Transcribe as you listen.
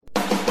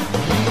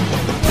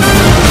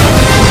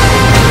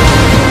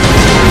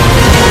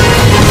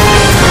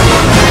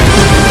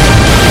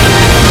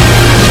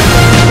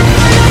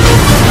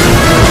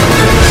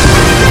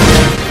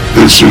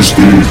This is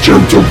the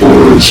Gentle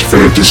Boys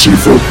Fantasy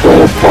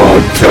Football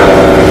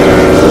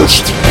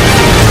Podcast.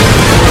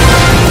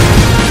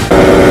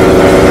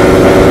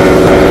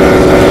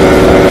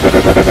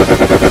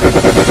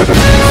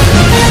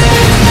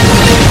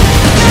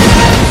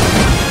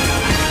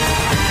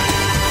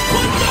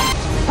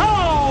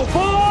 Hello,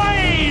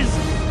 boys!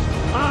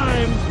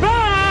 I'm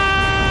back!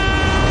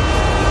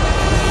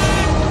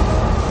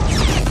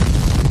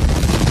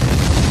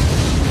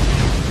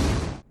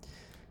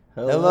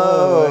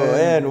 Hello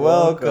and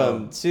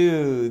welcome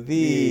to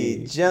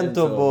the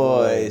Gentle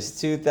Boys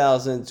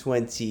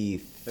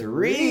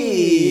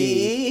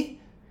 2023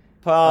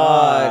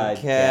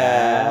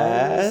 podcast.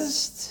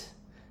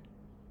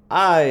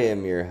 I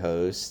am your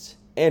host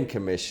and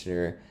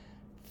commissioner,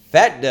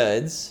 Fat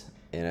Duds,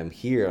 and I'm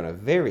here on a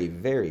very,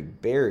 very,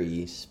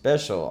 very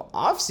special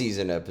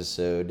off-season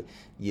episode.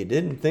 You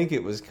didn't think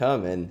it was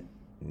coming,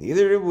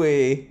 neither did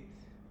we.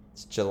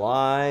 It's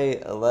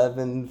July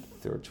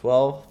 11th or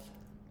 12th.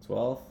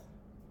 12th.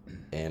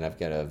 And I've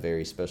got a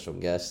very special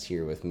guest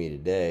here with me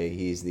today.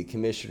 He's the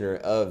commissioner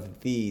of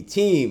the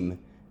team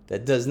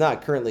that does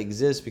not currently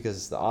exist because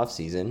it's the off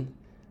season.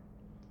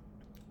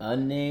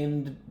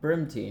 Unnamed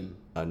Brim Team.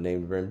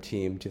 Unnamed Brim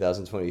Team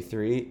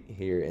 2023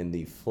 here in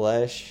the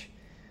flesh.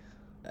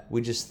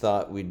 We just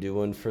thought we'd do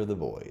one for the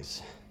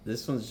boys.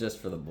 This one's just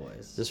for the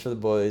boys. Just for the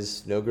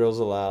boys. No girls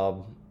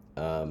allowed.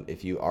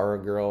 If you are a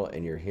girl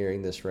and you're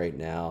hearing this right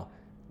now,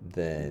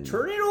 then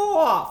Turn it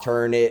off!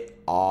 Turn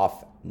it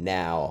off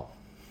now.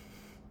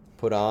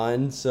 Put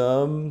on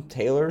some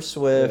Taylor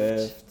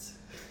Swift.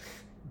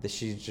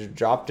 She just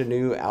dropped a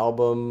new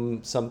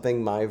album,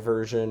 something My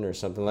Version or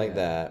something like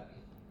that.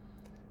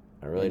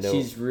 I really And don't.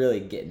 she's really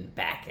getting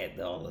back at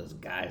all those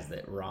guys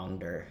that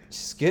wronged her.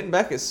 She's getting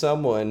back at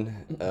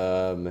someone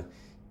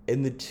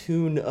in the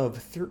tune of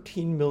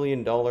 $13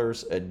 million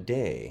a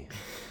day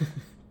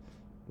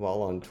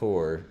while on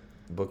tour,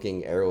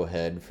 booking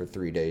Arrowhead for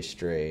 3 days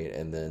straight,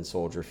 and then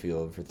Soldier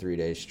Field for 3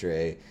 days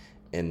straight,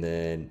 and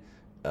then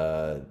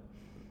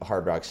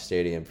Hard Rock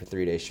Stadium for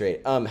 3 days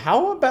straight.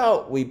 How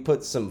about we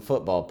put some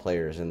football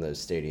players in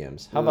those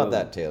stadiums? How about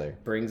that, Taylor?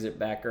 Brings it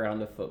back around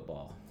to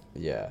football.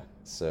 Yeah.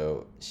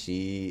 So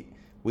we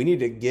need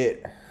to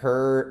get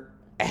her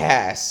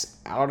ass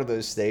out of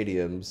those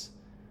stadiums.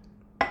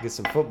 Get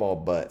some football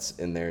butts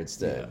in there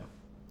instead.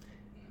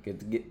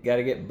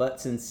 Gotta get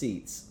butts and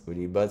seats. We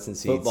need butts and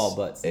seats. Football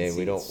butts and and seats.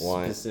 We don't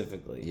want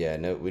specifically. Yeah,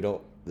 no, we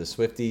don't. The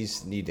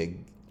Swifties need to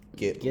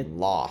get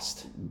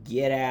lost.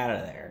 Get out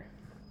of there.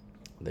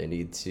 They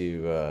need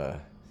to. I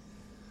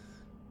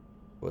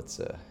was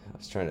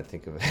trying to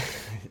think of a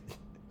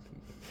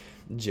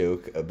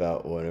joke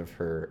about one of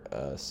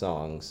her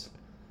songs.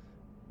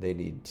 They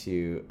need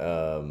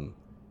to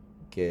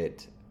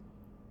get.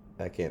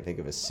 I can't think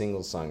of a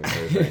single song of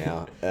hers right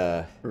now.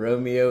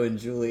 Romeo and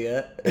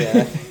Juliet. Yeah,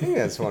 I think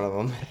that's one of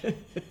them. I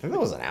think that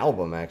was an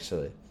album,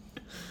 actually.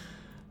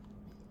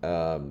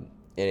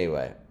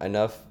 Anyway,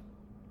 enough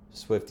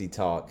Swiftie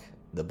talk.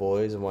 The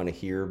boys want to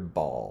hear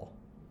ball.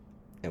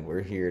 And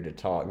we're here to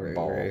talk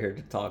ball. We're here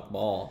to talk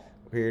ball.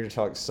 We're here to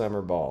talk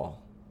summer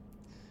ball.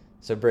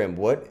 So, Brim,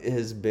 what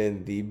has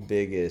been the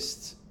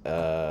biggest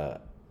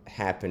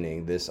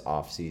happening this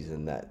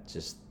offseason that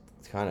just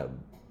kind of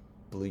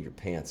blew your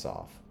pants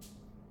off?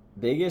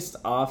 Biggest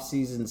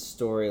off-season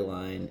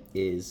storyline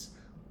is,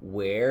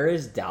 where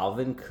is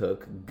Dalvin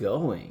Cook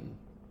going?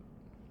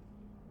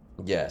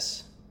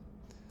 Yes.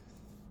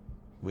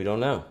 We don't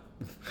know.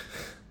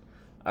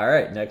 All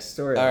right, next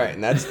story. All right,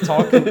 and that's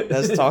talking.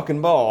 That's talking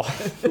ball.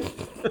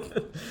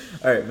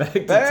 All right, back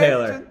to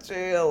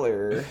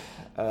Taylor.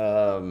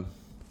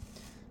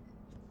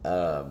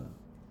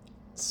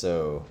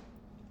 So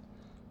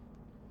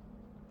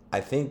I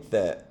think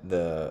that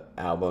the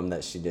album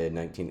that she did in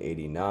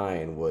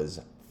 1989 was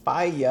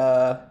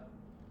fire.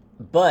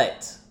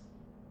 But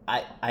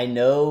I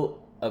know,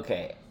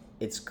 okay,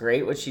 it's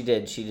great what she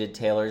did. She did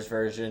Taylor's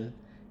version,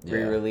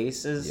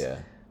 re-releases. Yeah.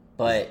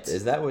 But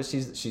is that what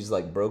she's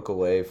like broke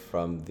away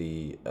from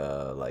the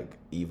like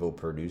evil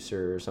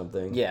producer or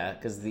something? yeah,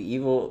 because the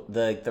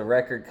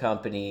record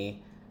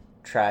company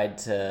tried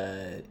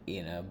to,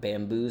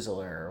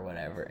 bamboozle her or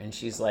whatever, and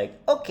she's like,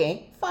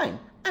 okay, fine,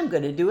 I'm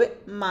gonna do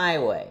it my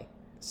way.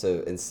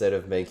 So instead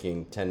of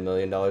making $10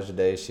 million a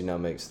day, she now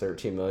makes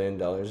 $13 million a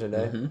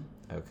day? Mm-hmm.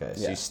 Okay,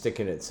 so Yeah. she's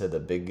sticking it to the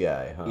big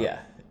guy, huh? Yeah.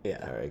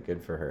 All right,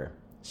 good for her.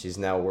 She's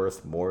now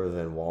worth more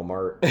than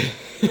Walmart,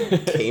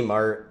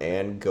 Kmart,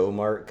 and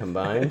GoMart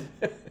combined.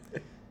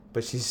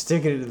 But she's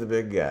sticking it to the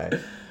big guy.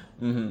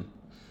 Mm-hmm.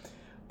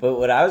 But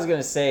what I was going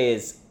to say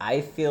is, I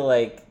feel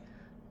like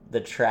the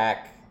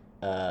track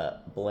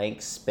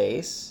Blank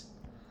Space,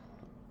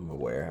 I'm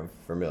aware, I'm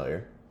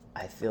familiar.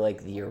 I feel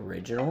like the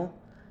original,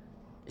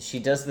 she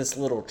does this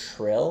little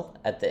trill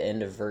at the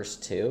end of verse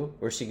 2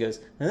 where she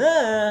goes,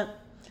 ah!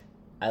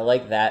 I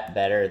like that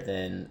better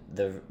than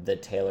the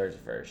Taylor's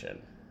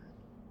version.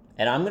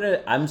 And I'm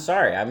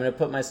gonna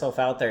put myself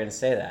out there and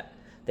say that.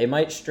 They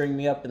might string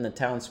me up in the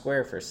town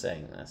square for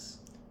saying this.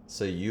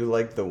 So you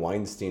like the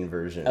Weinstein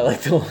version? I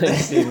like the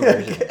Weinstein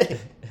version.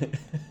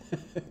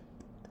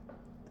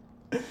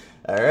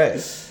 All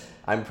right.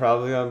 I'm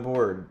probably on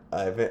board.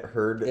 I haven't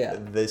heard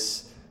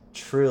this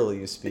trill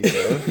you speak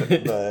of,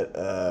 but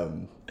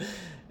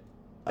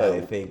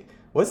I think...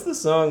 What's the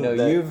song?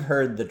 No, you've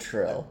heard the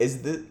trill.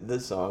 Is the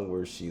song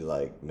where she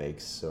like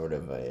makes sort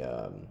of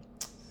a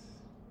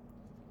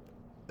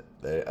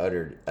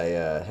I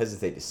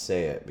hesitate to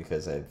say it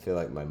because I feel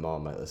like my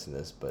mom might listen to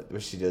this, but where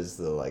she does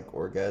the like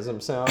orgasm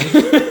sound.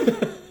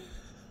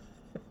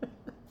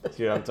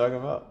 You know what I'm talking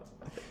about?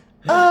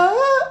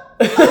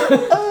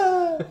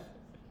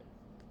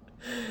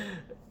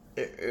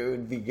 It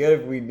would be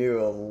good if we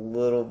knew a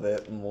little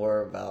bit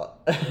more about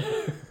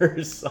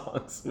her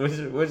songs.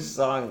 Which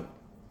song?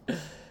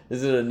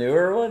 Is it a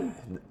newer one?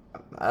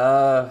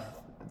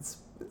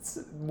 It's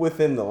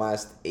within the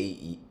last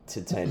 8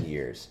 to 10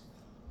 years.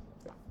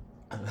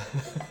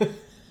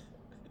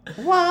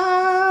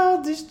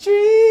 Wildest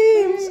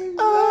dreams.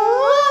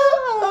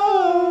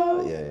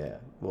 Oh. Yeah.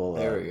 Well,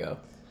 there we go.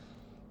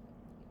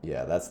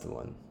 Yeah, that's the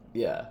one.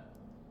 Yeah.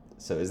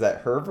 So is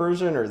that her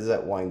version or is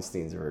that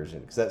Weinstein's version?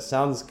 Because that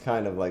sounds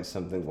kind of like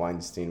something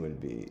Weinstein would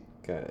be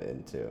kind of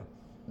into.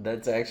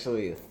 That's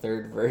actually a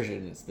third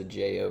version. It's the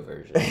J.O.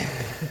 version.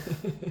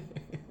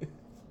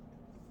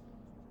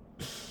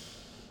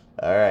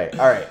 All right.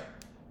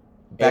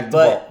 Back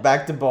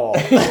to ball.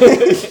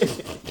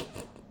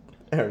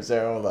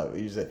 Sorry, hold up.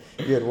 You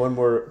had one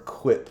more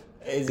quip.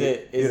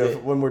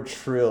 One more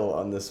trill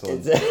on this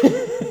one?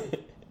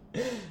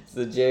 It's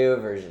the J.O.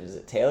 version. Is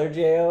it Taylor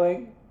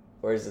J.O.ing?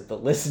 Or is it the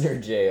listener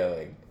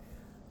J.O.ing?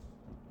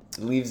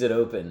 Leaves it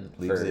open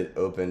for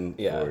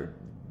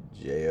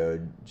J.O.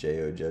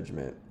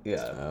 judgment.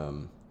 Yeah.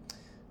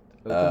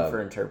 Open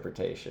for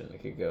interpretation.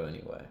 It could go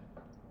anyway.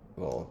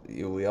 Well,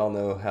 we all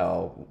know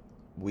how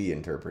we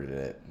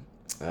interpreted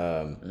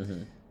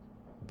it.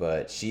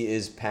 But she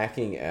is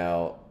packing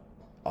out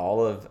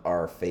all of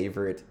our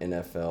favorite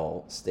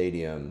NFL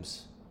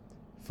stadiums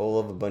full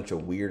of a bunch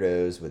of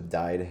weirdos with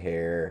dyed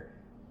hair,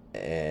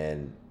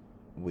 and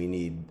we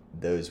need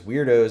those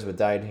weirdos with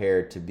dyed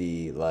hair to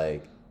be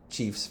like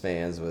Chiefs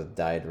fans with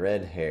dyed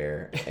red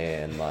hair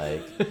and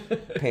like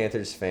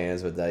Panthers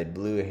fans with dyed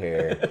blue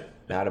hair,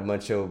 not a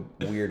bunch of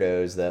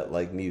weirdos that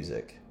like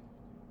music.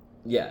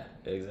 Yeah,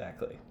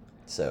 exactly.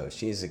 So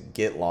she's a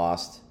get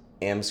lost,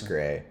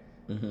 Amscray,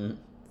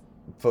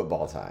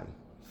 football time.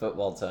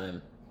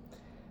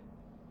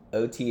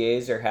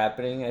 OTAs are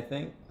happening, I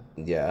think.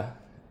 Yeah.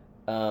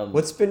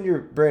 What's been your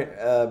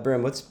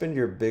Brim? What's been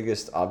your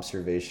biggest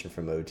observation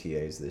from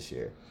OTAs this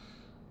year?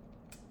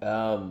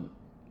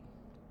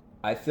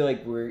 I feel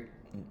like we're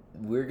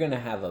gonna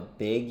have a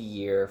big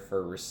year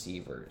for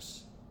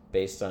receivers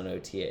based on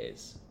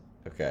OTAs.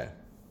 Okay.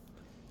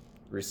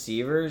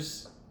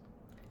 Receivers,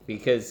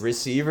 because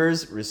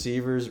receivers.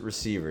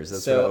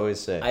 That's what I always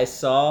say. I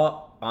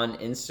saw on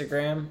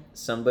Instagram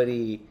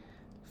somebody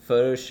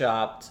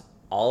photoshopped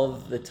all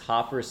of the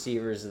top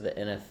receivers of the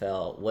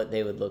NFL, what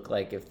they would look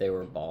like if they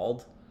were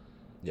bald.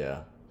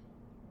 Yeah.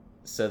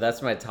 So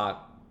that's my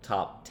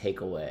top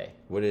takeaway.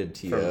 What did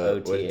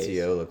T.O.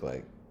 look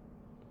like?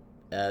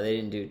 They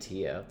didn't do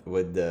T.O.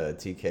 What did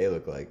T.K.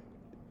 look like?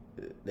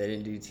 They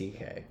didn't do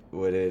T.K.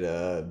 What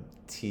did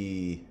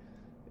T.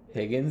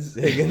 Higgins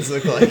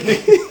look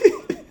like?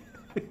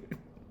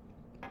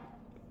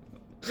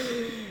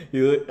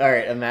 All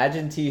right,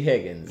 imagine T.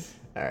 Higgins.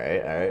 All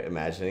right.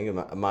 Imagining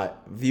my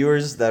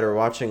viewers that are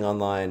watching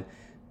online,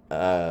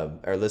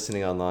 are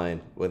listening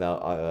online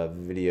without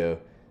video.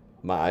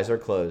 My eyes are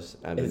closed.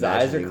 His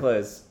eyes are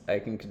closed. I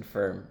can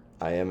confirm.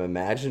 I am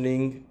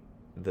imagining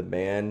the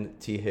man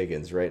T.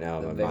 Higgins right now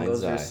in my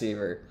mind's eye.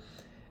 Receiver.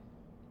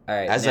 All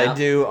right, as I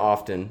do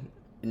often.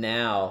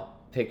 Now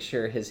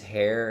picture his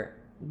hair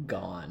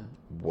gone.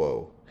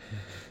 Whoa.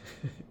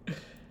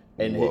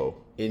 And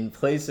in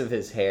place of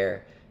his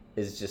hair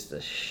is just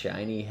a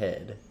shiny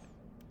head.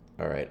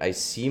 All right, I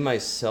see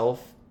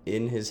myself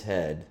in his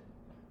head,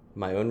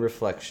 my own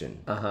reflection.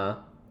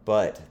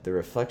 But the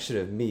reflection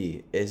of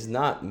me is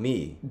not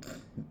me.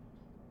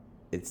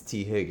 It's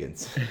T.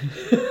 Higgins.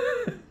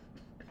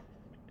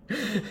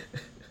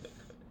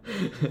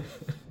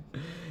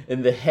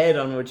 And the head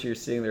on which you're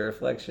seeing the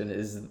reflection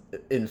is,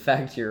 in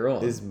fact, your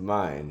own. Is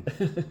mine.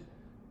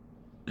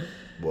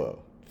 Whoa.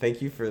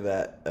 Thank you for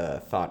that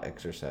thought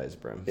exercise,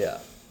 Brim. Yeah.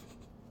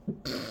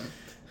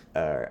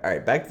 All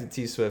right, back to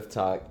T-Swift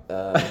talk.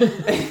 We're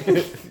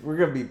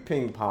going to be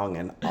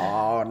ping-ponging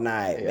all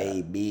night,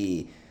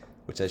 baby.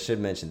 Which I should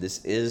mention, this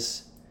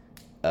is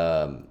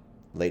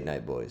Late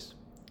Night Boys.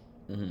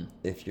 Mm-hmm.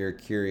 If you're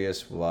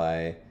curious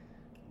why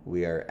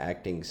we are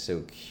acting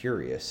so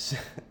curious,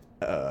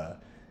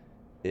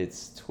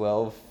 it's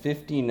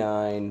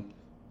 12:59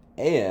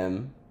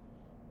 a.m.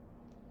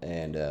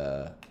 and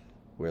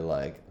we're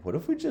like, what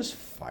if we just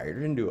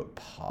fired into a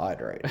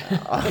pod right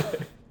now?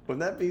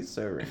 Wouldn't that be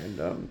so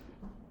random?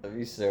 That'd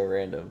be so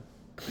random.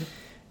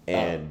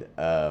 And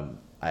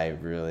I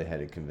really had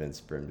to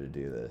convince Brim to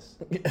do this.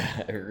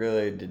 I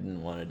really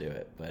didn't want to do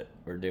it, but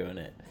we're doing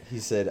it. He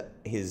said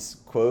his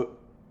quote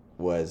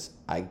was,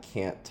 "I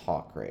can't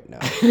talk right now."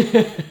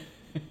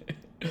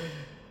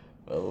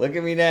 Well, look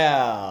at me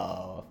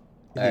now.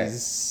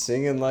 He's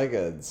singing like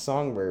a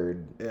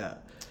songbird. Yeah.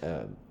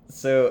 Um,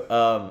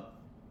 So,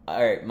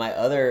 all right, my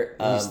other...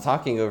 he's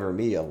talking over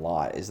me a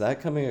lot. Is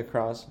that coming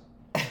across?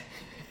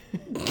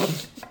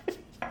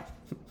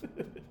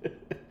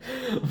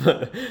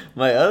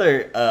 My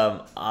other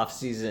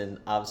off-season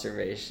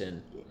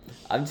observation,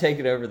 I'm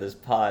taking over this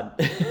pod.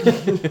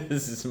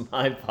 This is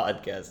my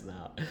podcast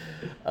now.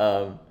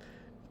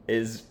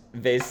 Is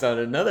based on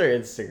another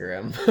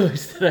Instagram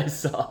post that I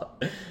saw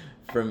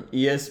from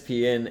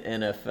ESPN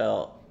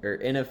NFL, or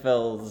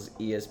NFL's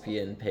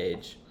ESPN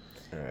page.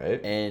 All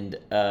right. And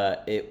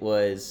it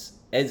was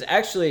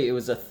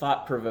a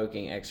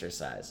thought-provoking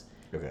exercise.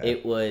 Okay.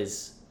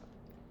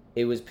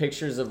 It was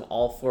pictures of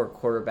all four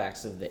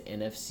quarterbacks of the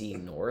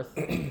NFC North,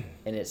 and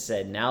it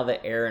said, now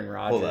that Aaron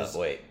Rodgers... Hold up,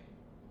 wait.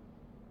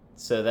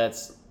 So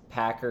that's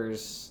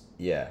Packers...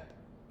 Yeah.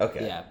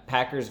 Okay. Yeah,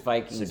 Packers,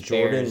 Vikings, So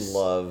Jordan Bears.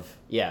 Love.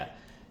 Yeah.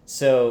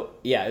 So,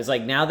 yeah, it was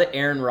like, now that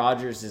Aaron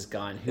Rodgers is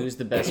gone, who's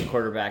the best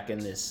quarterback in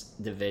this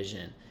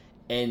division?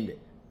 And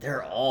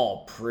they're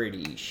all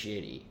pretty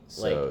shitty.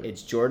 So- Like,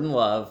 it's Jordan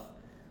Love,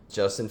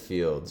 Justin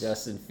Fields.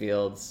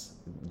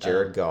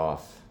 Jared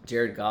Goff.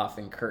 Jared Goff,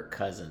 and Kirk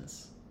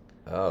Cousins.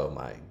 Oh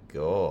my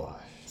gosh.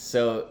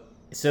 So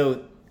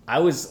I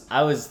was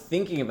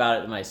thinking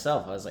about it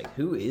myself. I was like,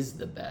 who is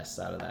the best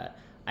out of that?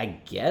 I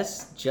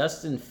guess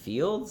Justin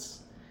Fields,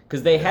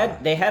 because they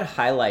had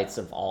highlights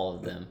of all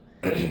of them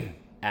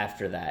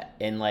after that,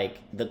 and like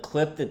the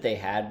clip that they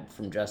had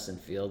from Justin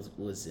Fields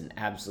was an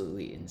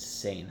absolutely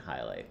insane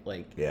highlight.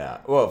 Like, Yeah.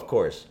 Well, of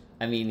course.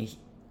 I mean,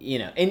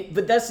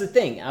 but that's the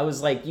thing. I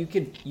was like, you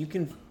can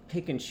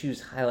pick and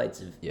choose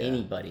highlights of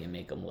anybody and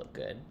make them look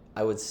good.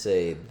 I would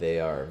say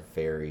they are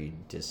very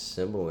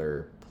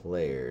dissimilar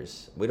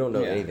players. We don't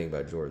know anything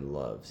about Jordan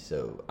Love,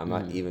 so I'm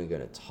not even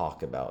going to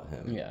talk about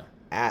him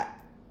at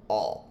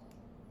all.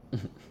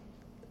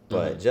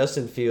 But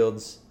Justin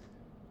Fields,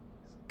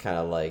 kind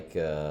of like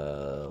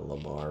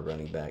Lamar,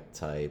 running back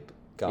type.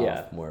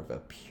 Goff, more of a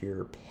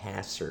pure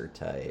passer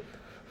type.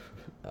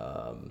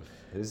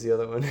 Who's the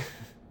other one?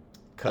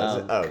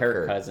 Kirk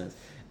Cousins.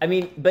 I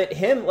mean, but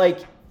him, like...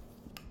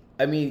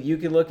 I mean, you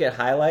can look at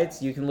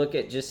highlights. You can look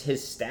at just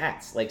his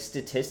stats. Like,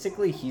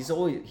 statistically, he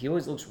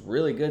always looks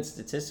really good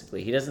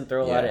statistically. He doesn't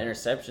throw a lot of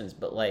interceptions,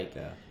 but like,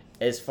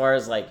 as far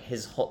as like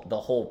the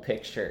whole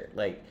picture,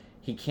 like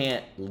he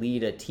can't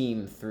lead a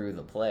team through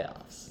the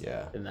playoffs.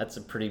 Yeah, and that's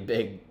a pretty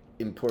big,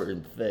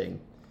 important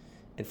thing.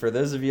 And for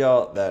those of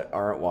y'all that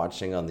aren't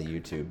watching on the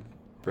YouTube,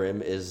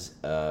 Brim is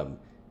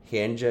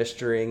hand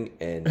gesturing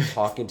and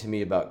talking to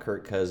me about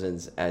Kirk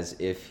Cousins as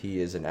if he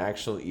is an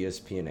actual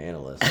ESPN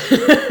analyst.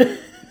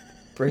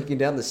 Breaking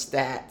down the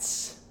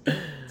stats.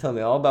 Tell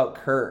me all about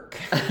Kirk.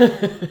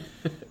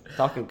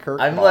 Talking Kirk.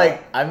 I'm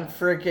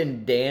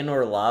freaking Dan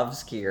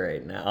Orlovsky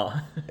right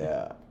now.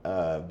 Yeah.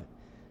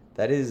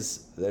 That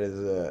is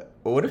well,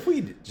 what if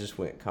we just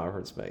went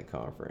conference by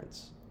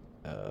conference,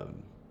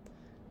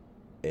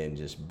 and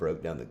just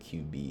broke down the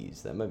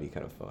QBs? That might be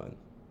kind of fun.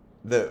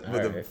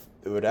 It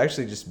would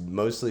actually just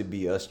mostly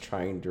be us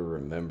trying to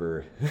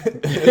remember who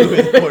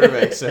the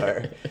quarterbacks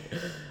are.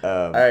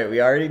 All right,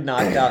 we already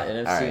knocked out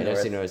NFC All right, North.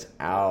 NFC North is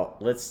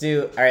out. Let's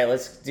do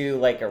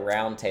like a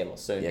round table.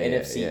 So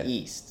NFC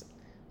East.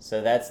 So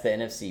that's the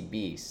NFC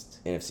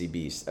Beast. NFC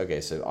Beast. Okay,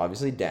 so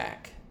obviously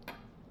Dak.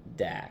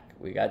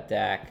 We got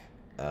Dak.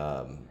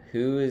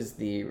 Who is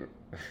the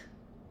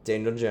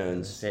Daniel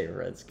Jones? Say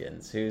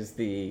Redskins. Who's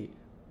the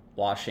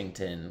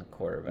Washington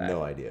quarterback?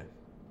 No idea.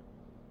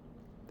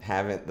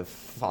 Haven't the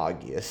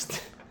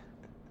foggiest.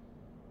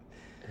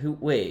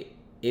 Wait,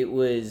 it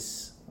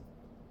was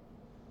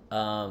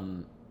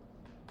Heineke.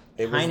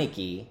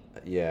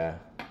 Yeah.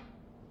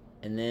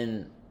 And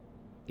then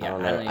I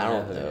don't know. I don't know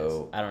who it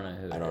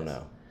is. I don't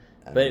know.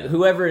 But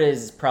whoever it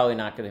is probably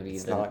not going to be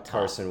it's the not top.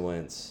 Carson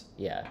Wentz.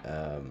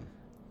 Yeah.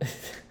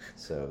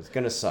 So it's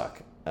gonna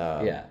suck.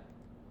 Yeah.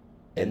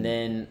 And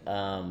then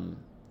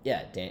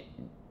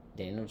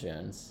Daniel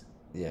Jones.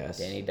 Yes.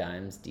 Danny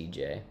Dimes,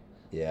 DJ.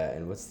 Yeah,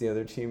 and what's the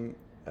other team?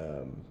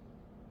 The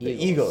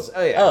Eagles.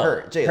 Oh yeah,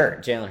 Jalen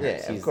Hurts.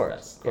 Yeah, He's of course, the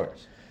best. of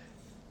course.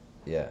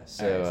 Yeah.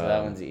 So, right, so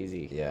that one's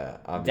easy. Yeah,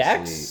 obviously.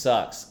 Dak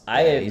sucks.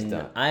 He's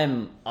done.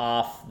 I'm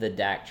off the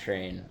Dak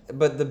train.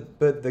 But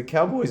the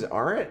Cowboys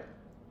aren't,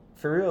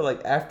 for real.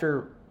 Like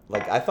after,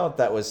 like I thought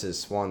that was his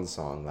swan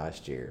song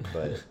last year,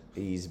 but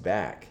he's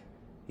back.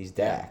 He's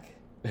Dak.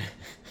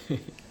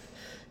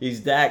 He's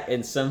Dak,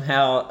 and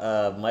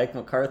somehow Mike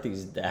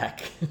McCarthy's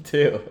Dak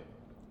too.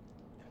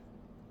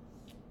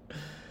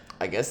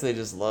 I guess they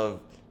just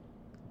love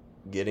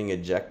getting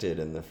ejected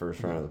in the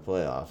first round of the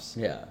playoffs.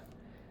 Yeah.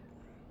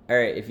 All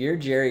right, if you're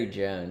Jerry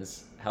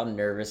Jones, how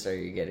nervous are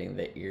you getting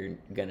that you're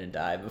gonna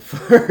die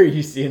before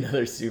you see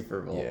another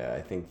Super Bowl? Yeah,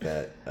 I think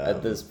that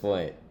at this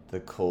point, the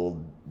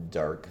cold,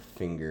 dark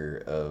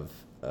finger of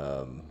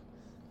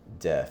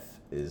death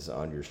is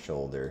on your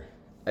shoulder.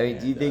 I mean,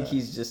 do you think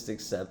he's just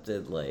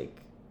accepted,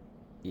 like,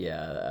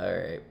 yeah, all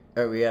right,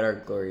 we had our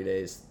glory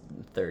days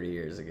 30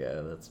 years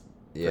ago. That's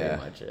pretty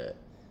much it.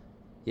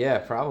 Yeah,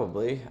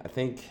 probably. I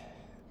think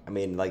I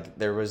mean, like,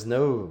 there was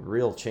no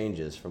real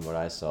changes from what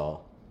I saw.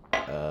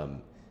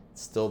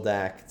 It's still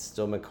Dak. It's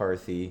still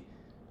McCarthy.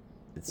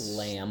 It's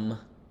Lamb.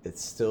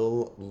 It's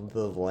still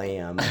the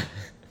lamb.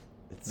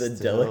 It's The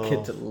still,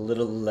 delicate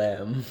little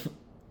lamb.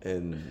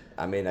 And,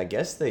 I mean, I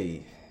guess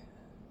they're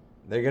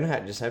going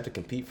to just have to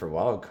compete for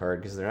wild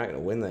card because they're not going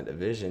to win that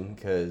division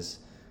because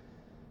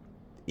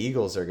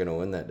Eagles are going to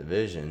win that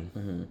division.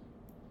 Mm-hmm.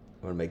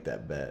 I want to make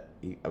that bet.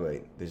 I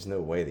mean, there's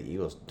no way the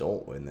Eagles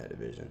don't win that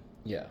division.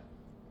 Yeah.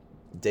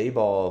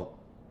 Dayball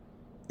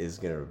is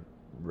going to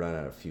run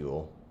out of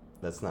fuel.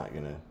 That's not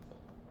going to...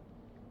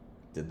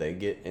 Did they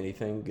get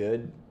anything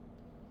good?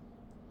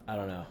 I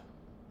don't know.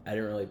 I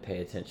didn't really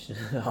pay attention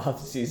to the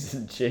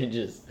off-season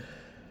changes.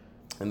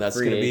 And that's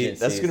Free going to be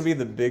agencies.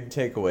 the big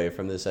takeaway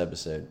from this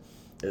episode.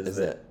 Is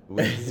that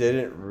we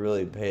didn't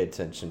really pay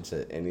attention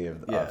to any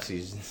of the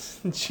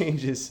off-season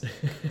changes.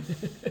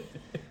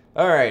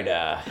 All right,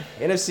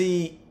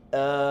 NFC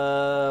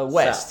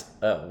West. South.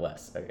 Oh,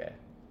 West. Okay.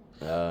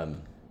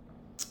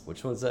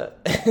 Which one's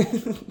that?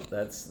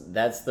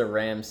 That's the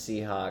Rams,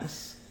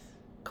 Seahawks,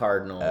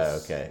 Cardinals.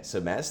 Oh, okay. So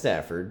Matt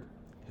Stafford,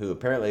 who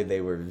apparently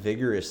they were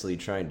vigorously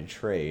trying to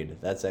trade.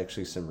 That's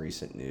actually some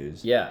recent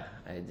news. Yeah,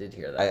 I did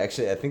hear that.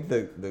 I think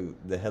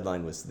the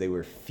headline was they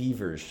were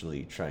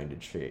feverishly trying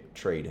to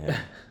trade him.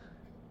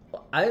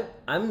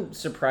 I'm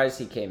surprised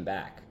he came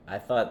back. I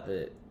thought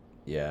that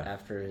Yeah.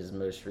 after his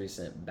most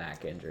recent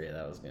back injury,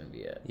 that was going to be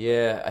it.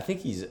 Yeah, I think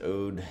he's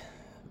owed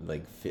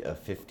like a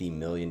 $50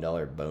 million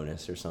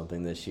bonus or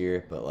something this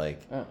year. But like,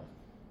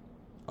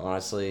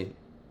 honestly,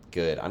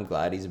 good. I'm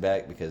glad he's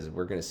back because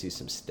we're gonna see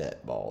some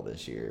stat ball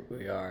this year.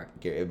 We are.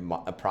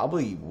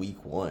 Probably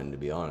week 1, to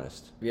be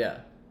honest. Yeah.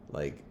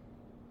 Like,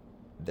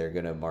 they're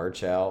gonna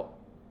march out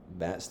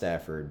Matt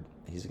Stafford.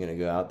 He's gonna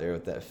go out there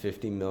with that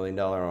 $50 million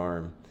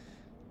arm.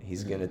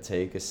 He's gonna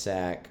take a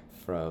sack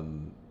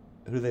from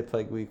who do they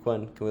play week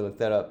 1? Can we look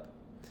that up?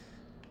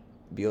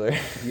 Bueller.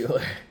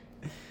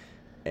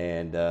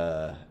 And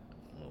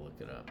We'll look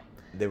it up.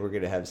 they were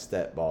gonna have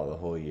stat ball the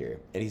whole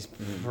year, and he's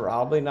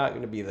probably not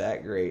gonna be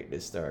that great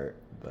to start,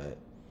 but.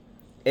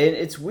 And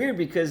it's weird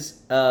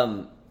because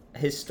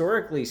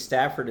historically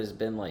Stafford has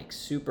been like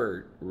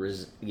super,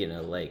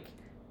 like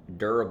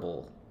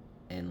durable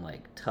and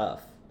like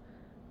tough,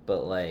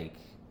 but like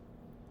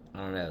I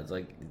don't know. It's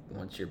like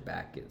once your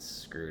back gets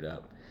screwed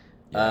up.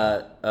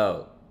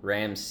 Yeah.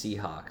 Rams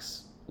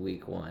Seahawks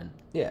week 1.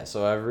 Yeah,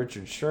 so I have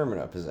Richard Sherman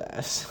up his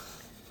ass.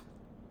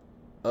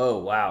 Oh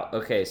wow.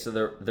 Okay, so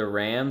the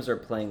Rams are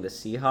playing the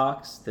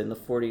Seahawks, then the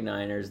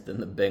 49ers,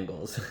 then the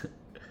Bengals.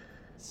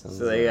 So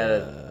they got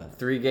a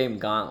 3-game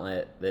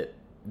gauntlet that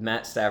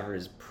Matt Stafford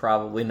is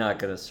probably not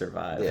going to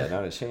survive. Yeah,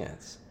 not a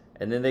chance.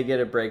 And then they get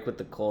a break with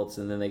the Colts,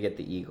 and then they get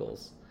the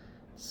Eagles.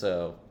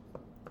 So,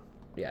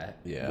 yeah.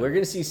 We're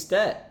going to see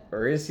Stet.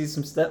 We're going to see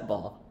some Stet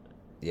ball.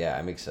 Yeah,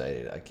 I'm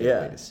excited. I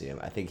can't wait to see him.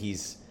 I think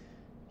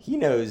he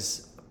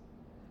knows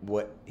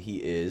what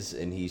he is,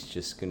 and he's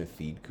just going to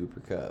feed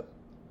Cooper Kupp.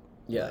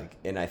 Yeah.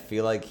 And I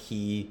feel like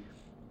he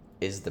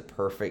is the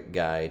perfect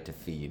guy to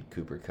feed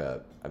Cooper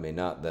Kupp. I mean,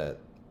 not that,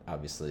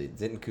 obviously,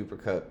 didn't Cooper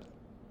Kupp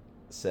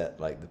set,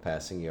 like, the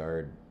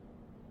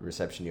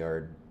reception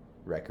yard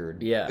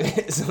record? Yeah.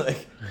 It's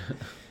like,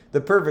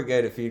 the perfect guy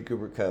to feed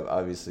Cooper Kupp,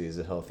 obviously, is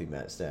a healthy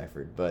Matt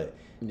Stafford. But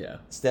Yeah.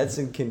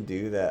 Stetson can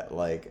do that,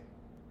 like,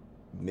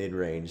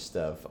 mid-range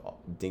stuff,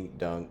 dink,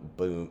 dunk,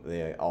 boom,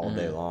 all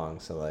day long.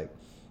 So, like,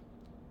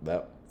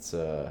 that's,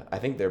 I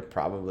think they're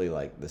probably,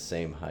 like, the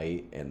same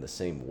height and the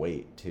same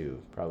weight,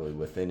 too. Probably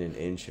within an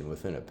inch and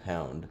within a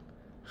pound.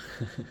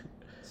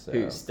 So,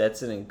 Who,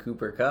 Stetson and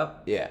Cooper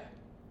Kupp? yeah.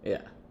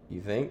 Yeah.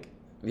 You think?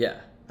 Yeah.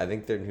 I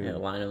think they're Yeah,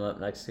 line them up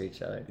next to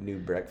each other. new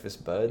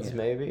breakfast buds, Yeah.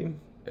 maybe?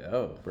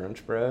 Oh.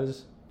 Brunch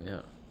bros?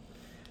 Yeah.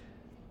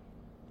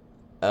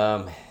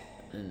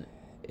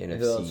 NFC.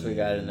 Who else we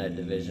got in that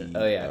division?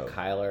 Oh, yeah,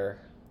 Kyler.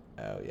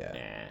 Oh, yeah.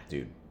 Nah.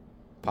 Dude. And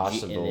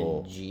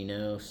Possible. then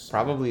Geno.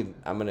 Probably,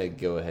 I'm going to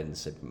go ahead and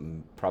say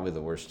probably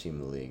the worst team in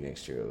the league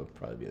next year will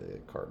probably be the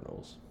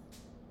Cardinals.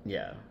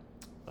 Yeah.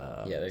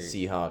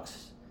 Seahawks.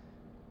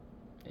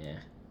 Yeah.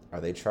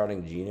 Are they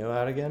trotting Geno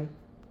out again?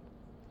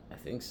 I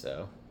think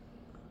so.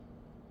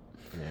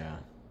 Yeah.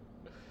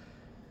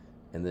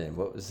 And then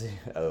what was it?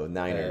 Oh,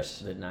 Niners.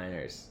 The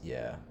Niners.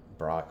 Yeah.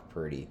 Brock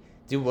Purdy.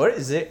 Dude, what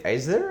is it?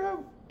 Is there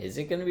Is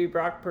it going to be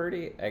Brock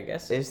Purdy? I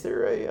guess. a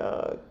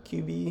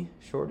QB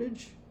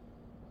shortage?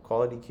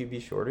 Quality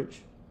QB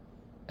shortage?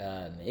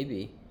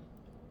 Maybe.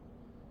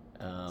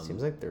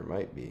 Seems like there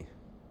might be.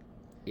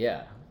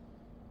 Yeah.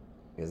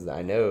 Because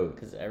I know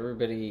Because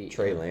everybody.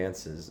 Trey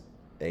Lance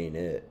ain't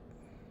it.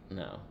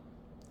 No.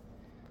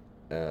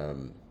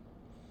 Um,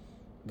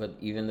 But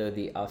even though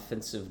the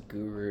offensive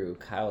guru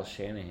Kyle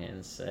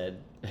Shanahan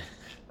said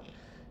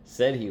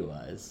he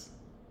was,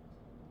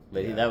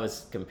 but Yeah. that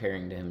was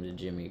comparing to him to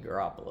Jimmy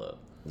Garoppolo.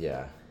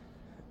 yeah.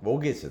 We'll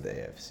get to the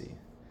AFC.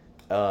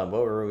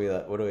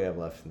 What do we have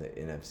left in the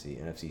NFC?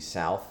 NFC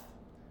South.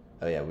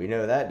 Oh yeah, we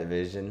know that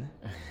division.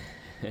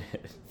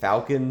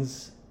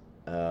 Falcons.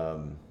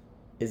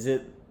 Is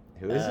it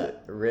Who is it?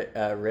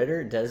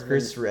 Ritter? Desmond.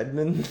 Chris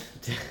Redmond?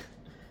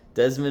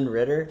 Desmond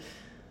Ritter?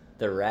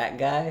 The rat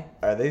guy?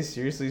 Are they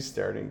seriously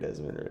starting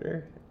Desmond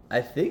Ritter?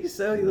 I think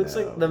so. He looks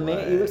like the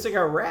man. He looks like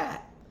a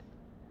rat.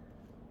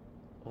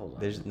 Hold on.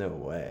 There's no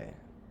way.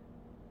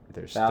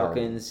 They're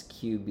Falcons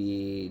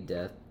QB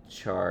depth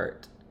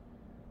chart.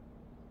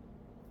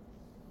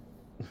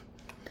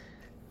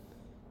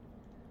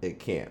 It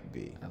can't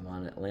be. I'm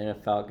on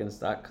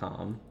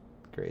AtlantaFalcons.com.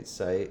 Great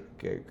site.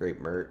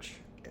 Great merch.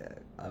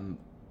 I'm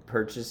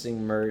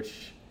purchasing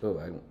merch.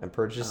 I'm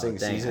purchasing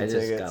season I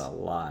just tickets. got a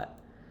lot.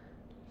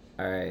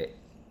 All right.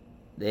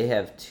 They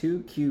have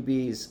 2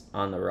 QBs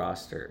on the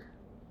roster.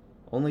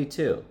 Only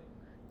 2.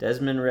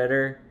 Desmond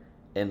Ritter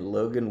and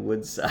Logan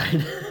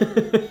Woodside.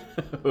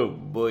 Oh,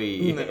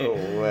 boy. No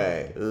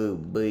way. Oh,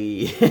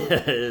 boy.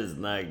 That is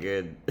not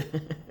good.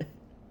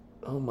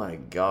 Oh, my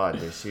God.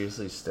 They're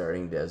seriously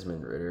starting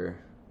Desmond Ritter?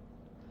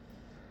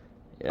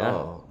 Yeah.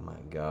 Oh, my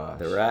gosh.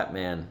 The Rat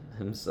Man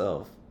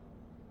himself.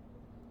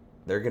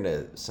 They're going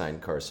to sign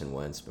Carson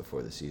Wentz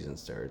before the season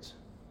starts.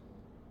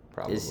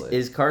 Probably.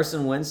 Is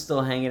Carson Wentz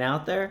still hanging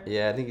out there?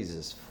 Yeah, I think he's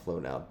just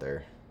floating out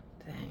there.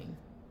 Dang.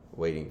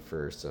 Waiting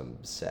for some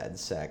sad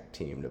sack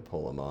team to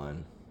pull him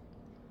on.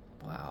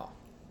 Wow.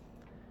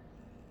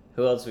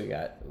 Who else we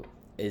got?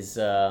 Is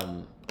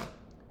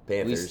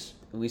Panthers.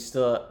 We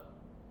still.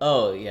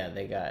 Oh yeah,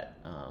 they got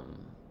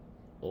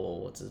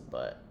what's his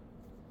butt?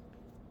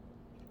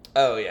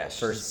 Oh yeah,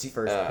 First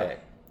pick.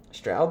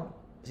 Stroud.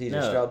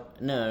 CJ Stroud.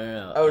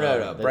 No. Oh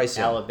no, Bryce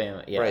Young.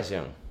 Alabama. Yeah. Bryce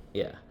Young.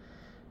 Yeah.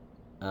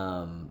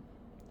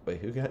 Wait,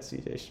 who got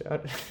CJ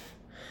Stroud?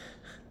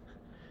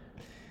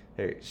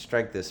 Here,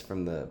 strike this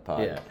from the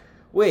pod. Yeah.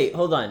 Wait,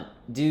 hold on.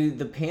 Do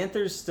the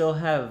Panthers still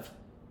have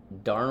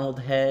Darnold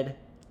Head?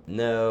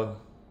 No.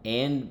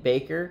 And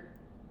Baker?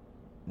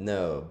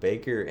 No,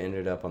 Baker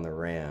ended up on the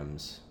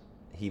Rams.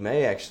 He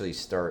may actually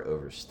start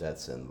over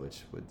Stetson,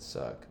 which would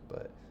suck,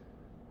 but...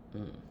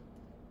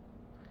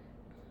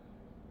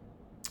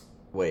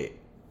 Wait.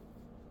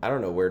 I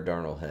don't know where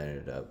Darnold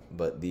ended up,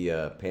 but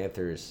the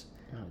Panthers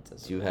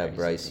do have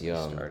Bryce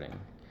Young,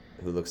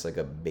 who looks like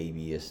a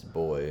babyest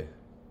boy.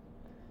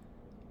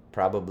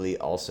 Probably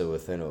also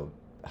within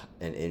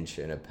an inch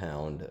and a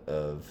pound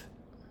of...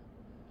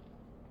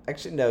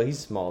 Actually, no, he's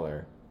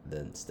smaller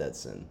than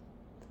Stetson.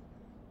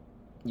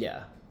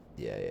 Yeah.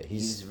 Yeah.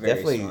 He's very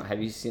definitely small.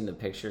 Have you seen the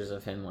pictures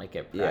of him like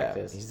at Yeah,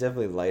 practice? he's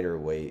definitely lighter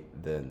weight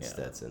than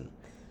Stetson.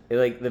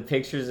 Like the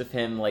pictures of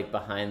him like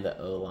behind the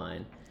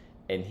O-line,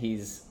 and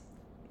he's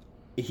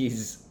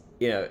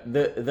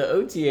the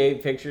OTA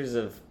pictures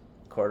of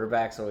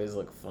quarterbacks always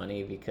look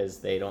funny because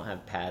they don't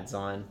have pads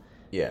on.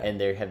 Yeah. And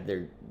they have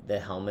the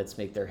helmets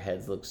make their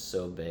heads look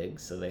so big,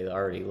 so they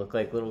already look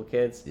like little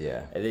kids.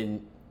 Yeah. And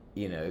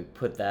then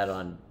put that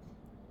on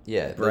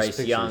Yeah, Bryce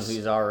Young,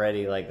 who's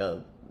already like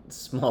a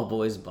small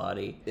boy's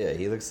body. Yeah,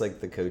 he looks like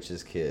the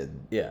coach's kid.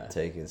 Yeah.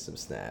 Taking some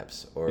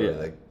snaps, or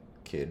the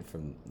kid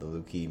from the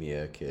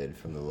leukemia kid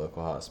from the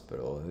local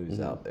hospital who's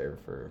out there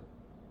for,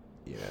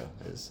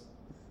 his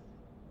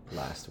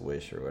last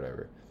wish or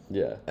whatever.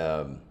 Yeah.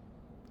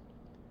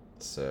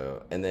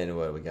 So, and then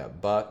what we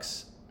got?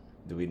 Bucks.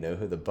 Do we know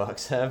who the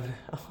Bucks have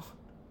now?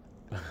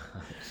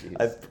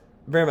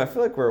 Bram, I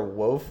feel like we're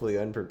woefully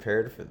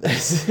unprepared for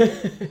this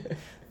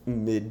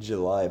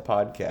mid-July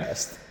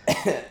podcast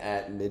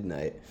at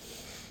midnight.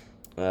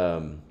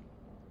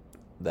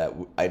 That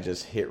I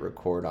just hit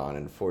record on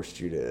and forced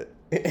you to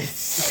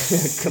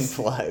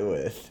comply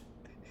with.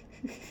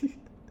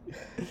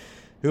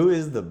 Who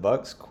is the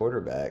Bucks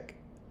quarterback?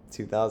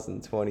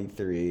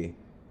 2023.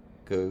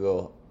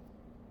 Google.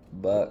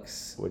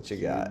 Bucks. What you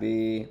got?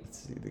 QB. Let's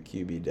see the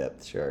QB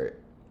depth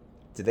chart.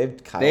 Do they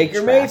have Kyle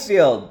Baker Trask?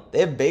 Mayfield. They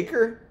have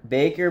Baker?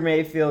 Baker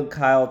Mayfield,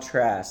 Kyle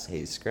Trask.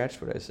 Hey,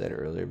 scratch what I said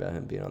earlier about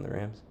him being on the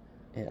Rams.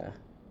 Yeah.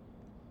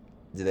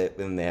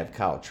 Then they have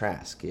Kyle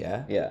Trask,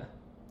 yeah? Yeah.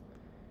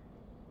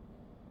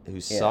 Who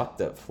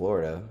sucked at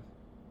Florida.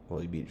 Well,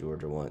 he beat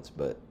Georgia once,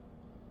 but...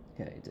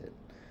 Yeah, he did.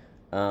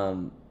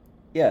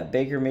 Yeah,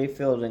 Baker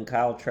Mayfield and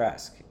Kyle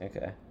Trask.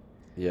 Okay.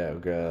 Yeah,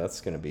 that's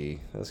gonna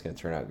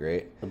turn out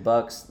great. The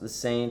Bucks, the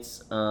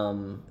Saints,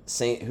 Who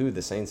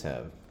the Saints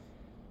have?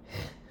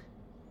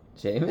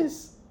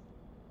 Jameis?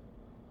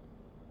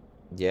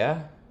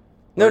 Yeah?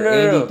 No.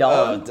 No.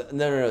 Dalton?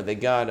 No. They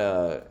got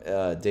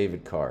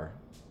David Carr.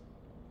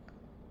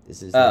 Is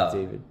his name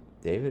David?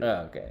 David?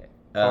 Oh, okay.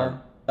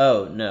 Carr?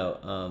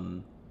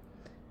 No.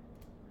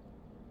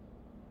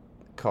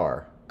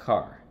 Carr.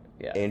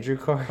 Yeah. Andrew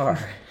Carr? Carr.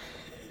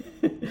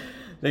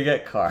 They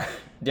got Carr.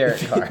 Derek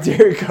Carr.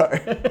 Derek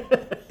Carr.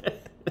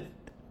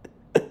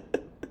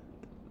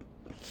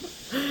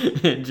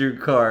 Andrew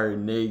Carr,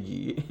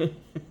 Nagy.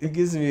 It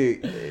gives me...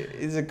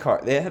 Is a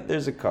car.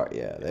 There's a car.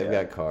 Yeah, they've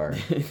got Carr.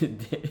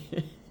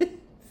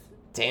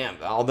 Damn.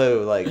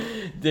 Although, like...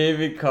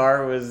 David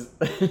Carr was...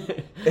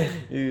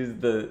 he was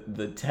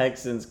the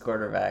Texans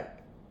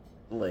quarterback,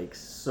 like,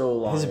 so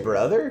long His ago.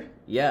 brother?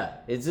 Yeah.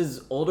 It's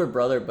his older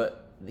brother,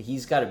 but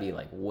he's got to be,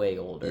 like, way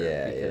older.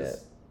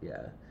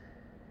 Yeah.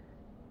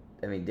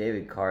 I mean,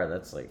 David Carr,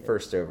 that's like...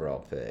 First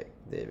overall pick,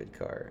 David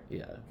Carr.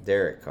 Yeah.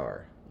 Derek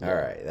Carr. Yeah. All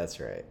right, that's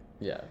right.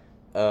 Yeah.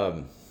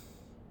 Um,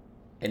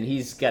 And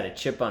he's got a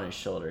chip on his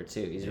shoulder,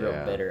 too. He's real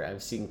Yeah. bitter.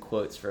 I've seen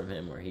quotes from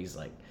him where he's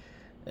like,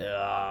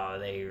 oh,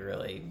 they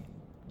really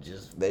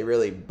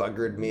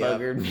buggered me up.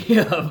 me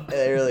up.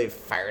 They really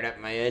fired up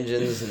my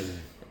engines and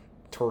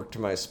torqued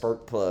my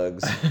spark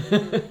plugs.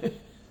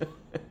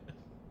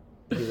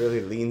 He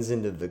really leans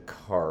into the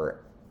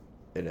car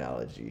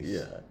analogies.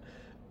 Yeah.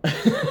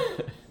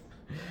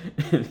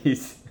 And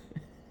he's...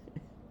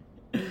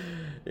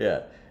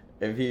 Yeah.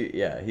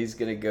 He's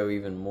gonna go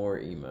even more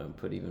emo and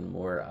put even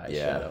more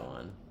eyeshadow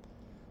on.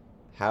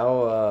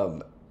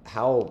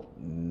 How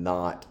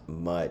not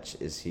much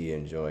is he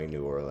enjoying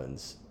New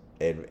Orleans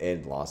and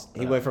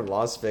he went from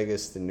Las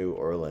Vegas to New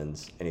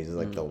Orleans, and he's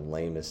like the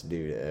lamest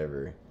dude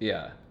ever.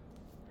 Yeah.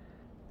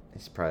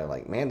 He's probably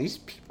like, man, these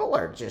people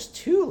are just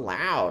too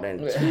loud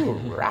and too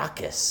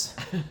raucous.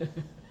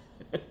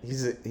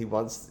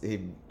 He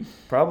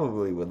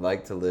probably would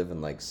like to live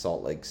in like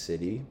Salt Lake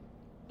City,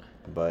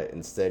 but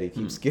instead he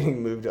keeps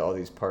getting moved to all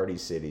these party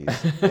cities,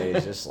 and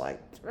he's just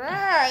like,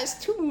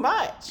 it's too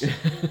much.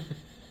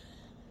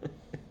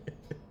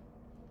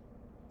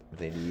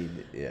 They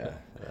need,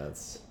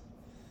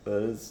 that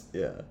is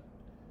the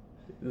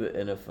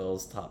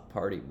NFL's top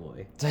party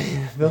boy.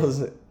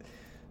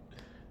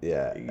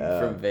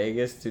 From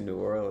Vegas to New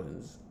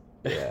Orleans.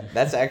 Yeah,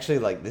 that's actually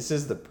like, this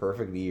is the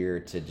perfect year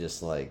to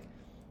just like,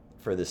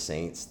 for the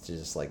Saints to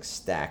just like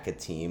stack a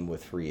team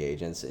with free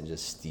agents and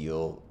just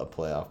steal a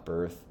playoff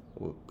berth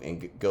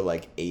and go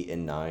like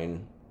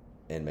 8-9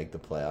 and make the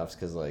playoffs,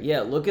 because like,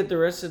 yeah, look at the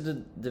rest of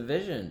the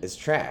division. it's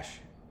trash.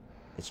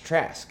 It's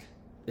Trask.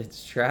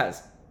 It's trash.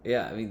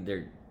 Yeah, I mean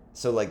they're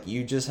So like,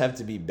 you just have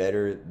to be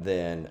better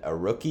than a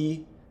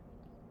rookie,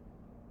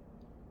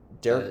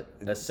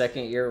 a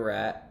second-year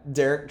rat.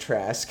 Derek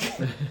Trask,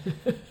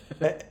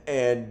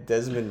 and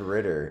Desmond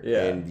Ritter,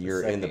 and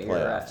you're in the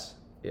second-year rat. playoffs.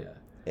 Yeah.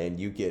 And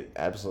you get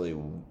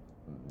absolutely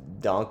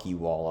donkey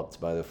walloped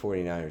by the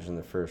 49ers in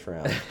the first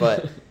round.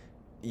 But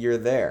you're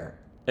there.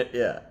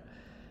 Yeah.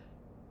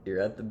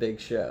 You're at the big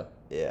show.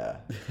 Yeah.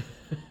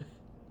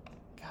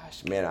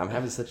 Gosh, man, I'm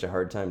having such a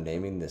hard time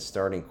naming the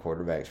starting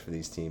quarterbacks for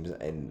these teams,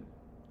 and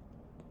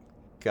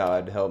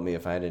God help me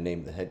if I had to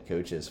name the head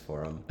coaches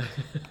for them.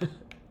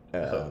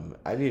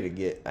 I need to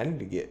get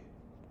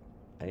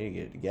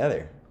it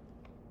together.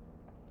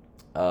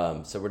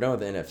 So we're done with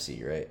the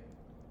NFC, right?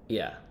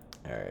 Yeah.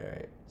 All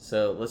right.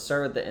 So let's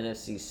start with the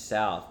NFC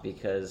South,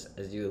 because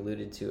as you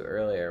alluded to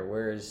earlier,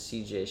 where is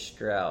CJ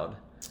Stroud?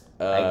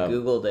 I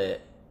Googled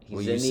it.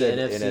 He's in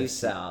the NFC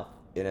South.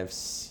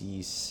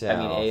 NFC South. I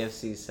mean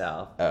AFC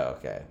South. Oh,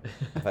 okay.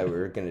 I thought we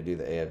were going to do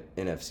the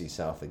NFC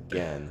South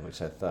again,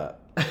 which I thought,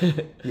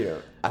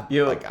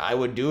 I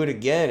would do it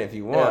again if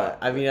you want. Yeah,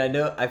 I mean,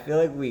 I feel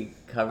like we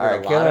covered All right,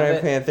 a lot Carolina of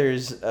it.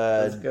 Panthers.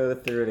 Let's go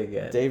through it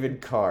again.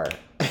 David Carr.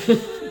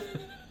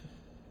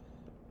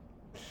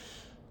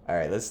 All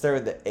right, let's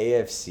start with the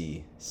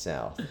AFC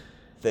South.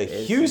 The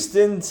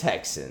Houston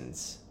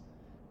Texans.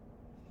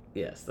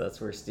 Yes, that's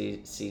where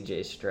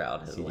CJ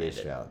Stroud has landed. CJ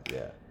Stroud,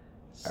 yeah.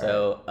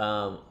 So,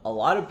 a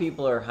lot of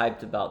people are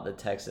hyped about the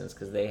Texans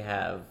because they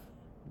have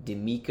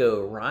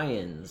DeMeco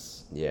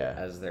Ryans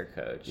as their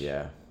coach.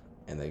 Yeah,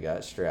 and they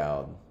got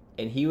Stroud.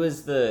 And he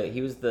was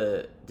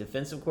the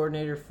defensive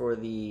coordinator for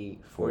the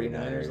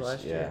 49ers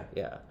last year.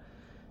 Yeah.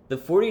 The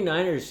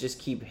 49ers just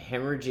keep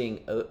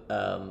hemorrhaging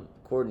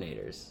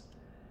coordinators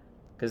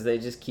because they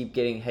just keep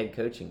getting head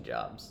coaching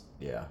jobs.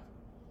 Yeah,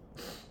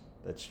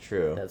 that's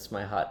true. That's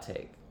my hot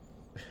take.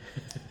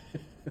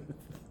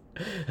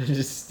 I'm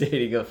just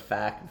stating a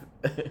fact.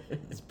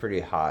 It's a pretty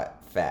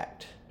hot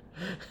fact.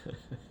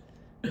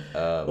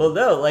 Well,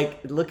 no, like,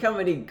 look how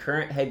many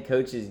current head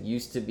coaches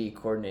used to be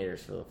coordinators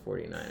for the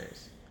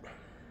 49ers.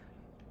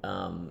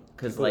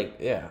 Because,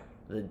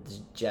 the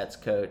Jets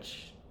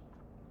coach.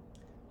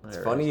 What's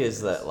funny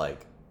is that,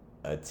 like,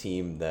 a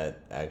team that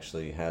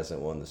actually hasn't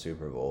won the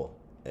Super Bowl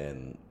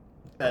in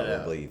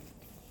probably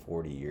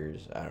 40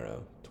 years, I don't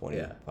know,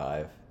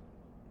 25.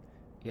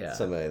 Yeah.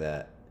 Something like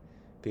that.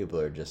 People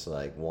are just,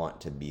 like,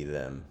 want to be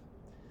them.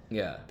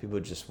 Yeah. People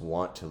just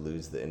want to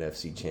lose the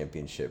NFC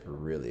Championship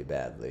really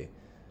badly.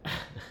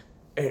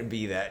 And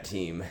be that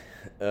team.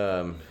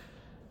 But,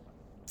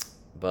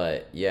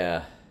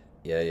 yeah,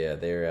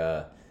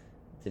 they're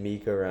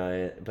DeMeco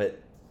Ryan. But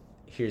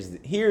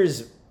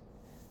here's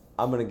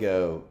I'm going to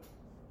go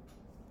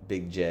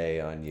Big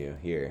J on you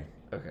here.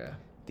 Okay.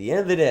 At the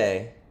end of the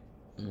day,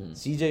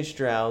 CJ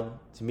Stroud,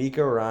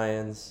 DeMeco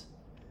Ryans,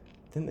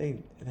 then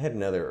they had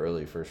another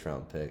early first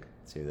round pick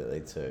too that they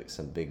took,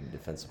 some big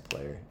defensive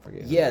player. I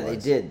forget who it they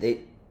was. did.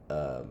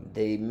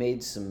 They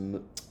made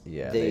some.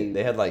 Yeah, they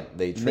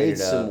traded made up.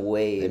 some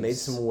waves. They made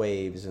some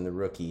waves in the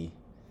rookie.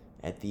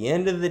 At the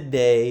end of the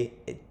day,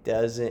 it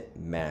doesn't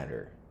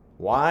matter.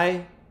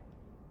 Why?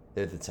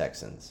 They're the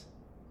Texans.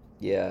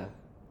 Yeah.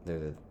 They're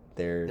the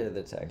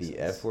Texans. The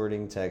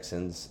F-wording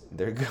Texans.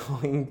 They're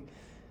going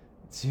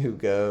to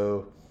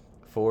go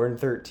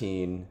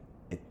 4-13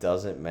 It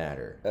doesn't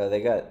matter. Oh,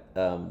 they got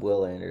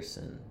Will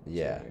Anderson.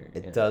 Yeah, Jr.,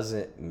 it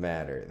doesn't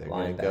matter. They're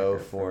going to go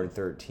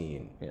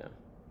 4-13. Yeah.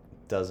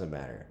 Doesn't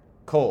matter.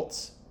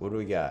 Colts, what do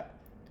we got?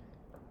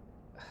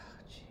 Oh,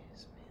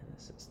 jeez, man,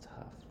 this is tough.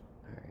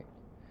 All right.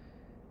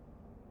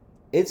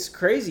 It's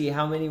crazy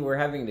how many we're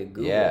having to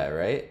Google. Yeah,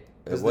 right?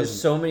 Because there's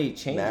so many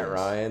changes. Matt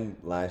Ryan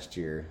last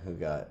year who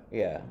got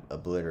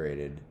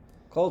obliterated.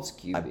 Colts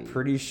QB. I'm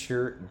pretty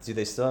sure. Do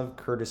they still have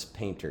Curtis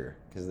Painter?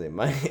 Because they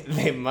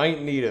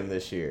might need him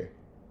this year.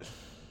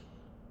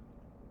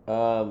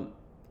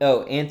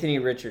 Anthony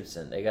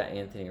Richardson. They got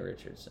Anthony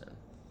Richardson,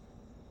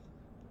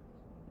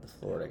 the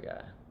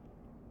Florida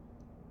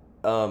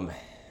guy.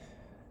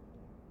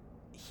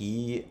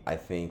 He, I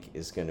think,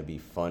 is going to be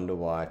fun to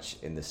watch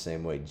in the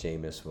same way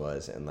Jameis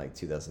was in like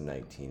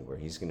 2019, where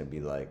he's going to be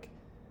like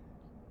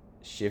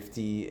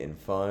shifty and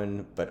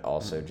fun, but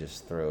also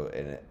just throw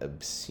an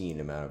obscene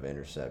amount of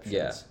interceptions.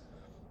 Yeah.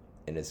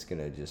 And it's going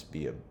to just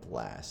be a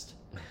blast.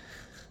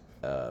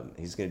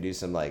 He's going to do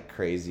some like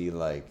crazy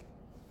like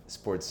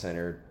Sports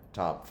Center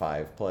top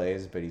 5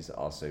 plays, but he's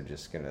also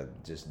just going to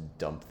just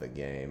dump the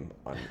game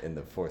in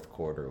the fourth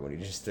quarter when he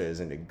just throws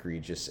an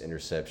egregious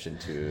interception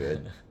to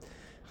a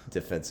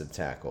defensive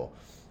tackle.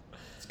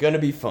 It's going to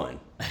be fun.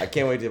 I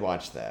can't wait to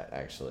watch that,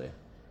 actually.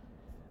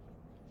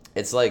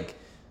 It's like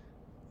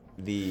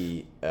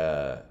the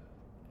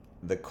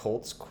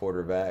Colts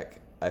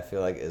quarterback, I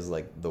feel like, is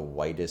like the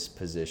whitest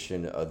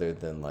position other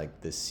than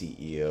like the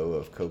CEO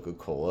of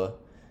Coca-Cola.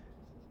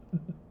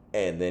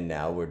 And then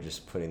now we're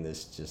just putting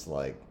this just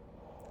like,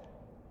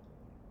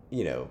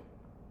 you know,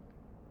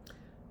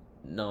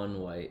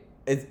 non-white.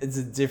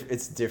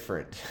 It's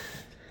different.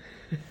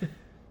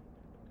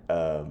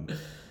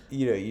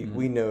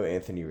 We know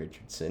Anthony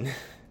Richardson.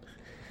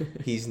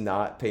 He's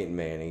not Peyton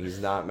Manning. He's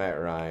not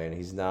Matt Ryan.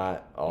 He's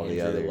not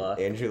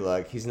Andrew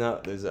Luck. He's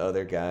not those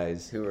other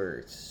guys who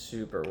are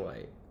super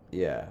white.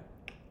 Yeah.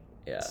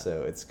 Yeah.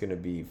 So it's gonna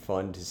be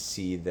fun to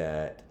see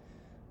that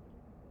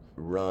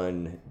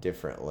run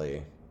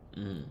differently.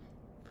 Mm.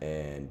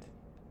 And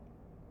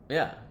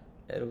yeah,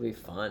 it'll be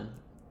fun.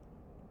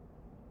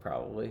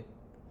 Probably.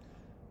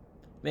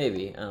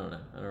 Maybe. I don't know.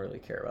 I don't really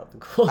care about the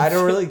Colts. I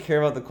don't really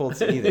care about the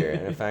Colts either.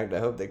 And in fact, I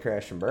hope they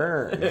crash and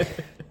burn.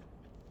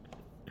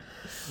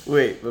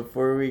 Wait,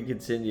 before we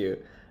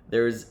continue,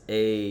 there was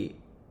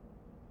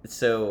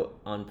so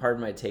on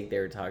Pardon My Take, they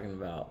were talking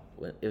about,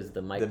 it was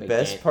the Mike The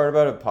best part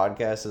about a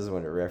podcast is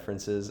when it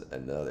references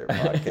another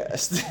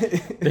podcast.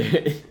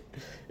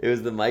 It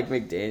was the Mike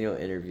McDaniel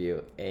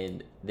interview,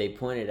 and they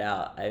pointed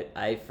out,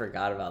 I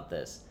forgot about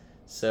this.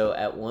 So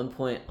at one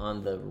point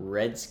on the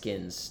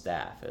Redskins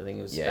staff, I think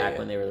it was back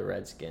when they were the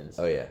Redskins.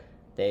 Oh yeah.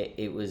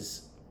 It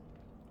was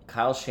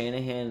Kyle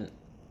Shanahan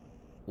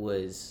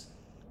was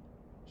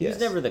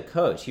never the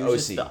coach. He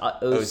was just the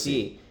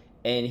OC.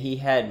 And he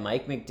had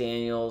Mike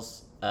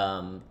McDaniels,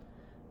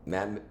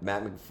 Matt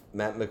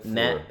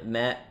LaFleur.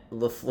 Matt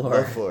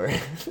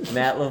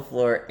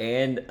LaFleur,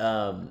 and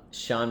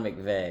Sean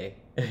McVay.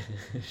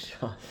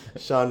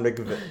 Sean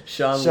McVay.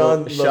 Sean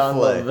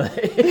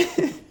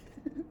LaFleur.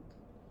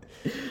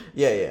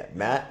 Yeah.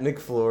 Matt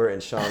McFleur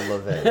and Sean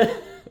LaVey.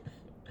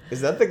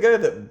 Is that the guy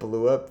that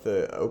blew up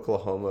the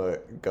Oklahoma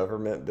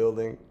government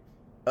building?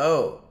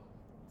 Oh.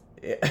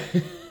 Yeah.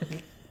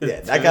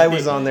 Yeah, that guy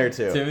was on there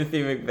too.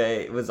 Timothy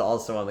McVeigh was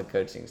also on the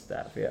coaching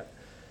staff, yeah.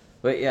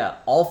 But yeah,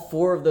 all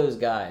 4 of those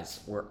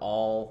guys were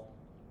all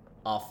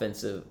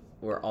offensive,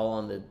 were all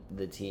on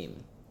the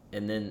team.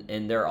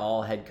 And they're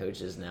all head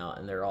coaches now,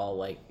 and they're all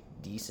like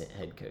decent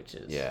head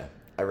coaches. Yeah.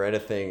 I read a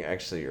thing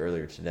actually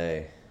earlier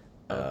today.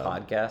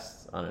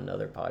 On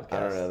another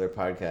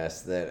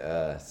podcast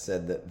that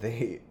said that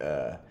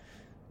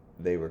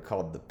they were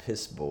called the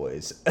Piss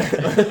Boys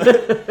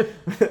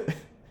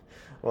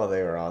while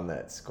they were on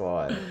that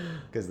squad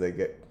because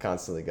they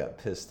constantly got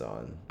pissed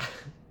on,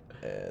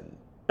 and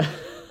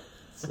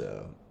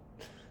so.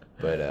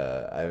 But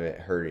I haven't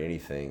heard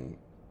anything.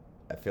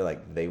 I feel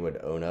like they would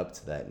own up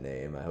to that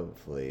name.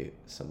 Hopefully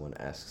someone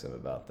asks them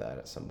about that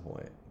at some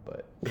point.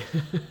 But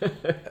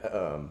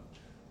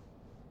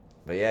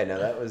but yeah, no,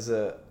 that was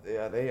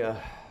they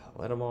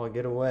let them all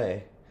get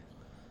away.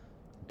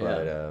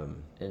 But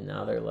and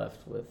now they're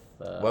left with.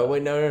 Well,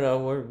 wait, no.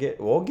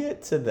 We'll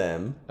get to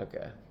them.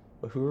 Okay.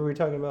 Who were we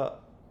talking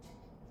about?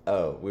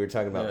 Oh, we were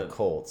talking about the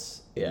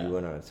Colts. Yeah. You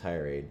went on a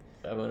tirade.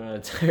 I went on a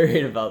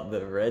tirade about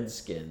the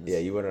Redskins. Yeah,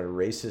 you went on a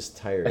racist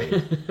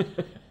tirade.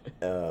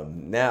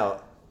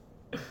 Now,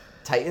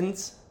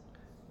 Titans.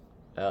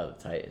 Oh, the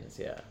Titans.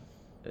 Yeah,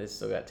 they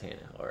still got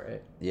Tannehill,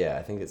 right? Yeah,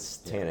 I think it's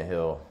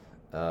Tannehill.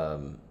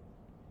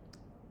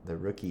 The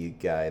rookie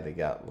guy they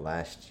got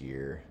last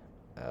year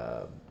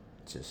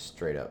just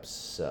straight up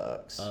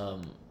sucks.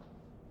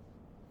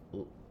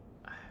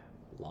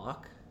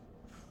 Lock?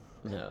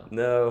 No.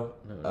 No.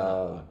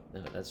 No,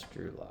 that's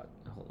Drew Lock.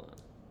 Hold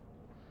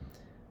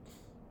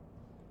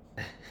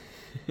on.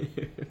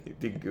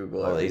 Did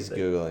Google everything. He's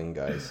Googling,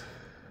 guys.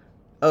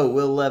 Oh,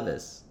 Will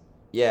Levis.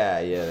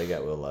 Yeah, they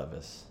got Will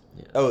Levis.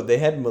 Yeah. Oh, they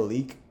had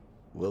Malik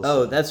Wilson.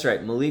 Oh, that's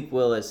right. Malik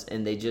Willis,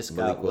 and they just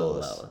Malik got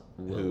Willis,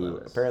 Will who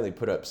Levis. apparently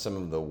put up some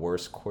of the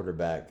worst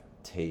quarterback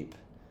tape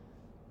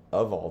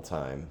of all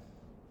time.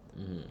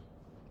 Mm-hmm.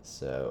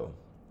 So,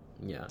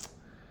 Yeah.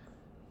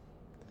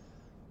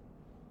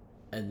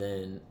 And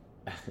then,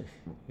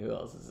 who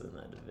else is in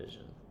that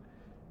division?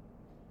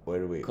 what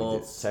do we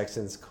Colts. did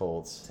Texans,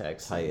 Colts,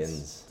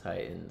 Texans.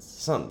 Titans.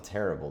 Some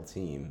terrible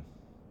team.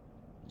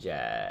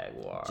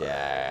 Jaguars.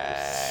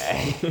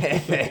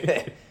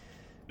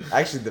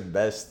 Actually, the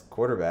best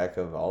quarterback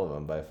of all of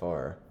them by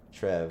far.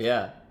 Trev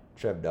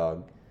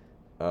Dog.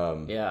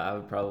 Yeah, I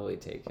would probably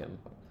take him.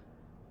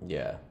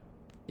 Yeah.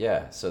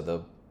 So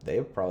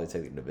they'll probably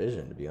take the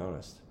division, to be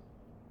honest.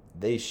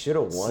 They should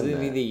have won. So it'd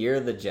be that. the year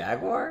of the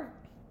Jaguar?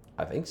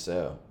 I think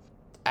so.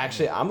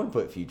 Actually, I'm gonna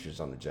put futures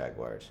on the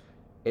Jaguars.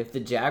 If the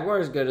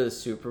Jaguars go to the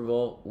Super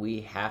Bowl,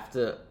 we have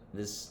to.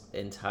 This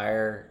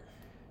entire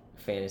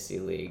fantasy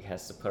league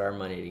has to put our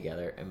money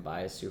together and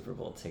buy a Super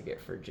Bowl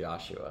ticket for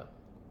Joshua.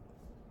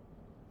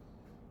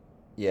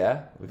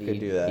 Yeah, we could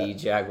do that. The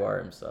Jaguar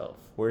himself.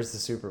 Where's the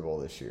Super Bowl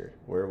this year?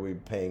 Where are we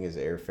paying his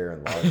airfare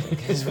and lodging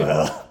as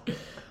well?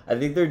 I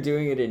think they're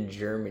doing it in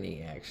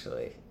Germany,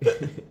 actually.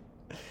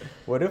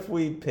 What if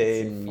we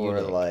paid in for,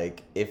 Munich.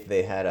 like, if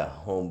they had a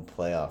home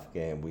playoff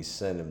game, we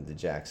send him to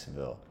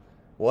Jacksonville?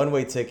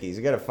 One-way ticket. He's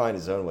got to find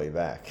his own way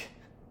back.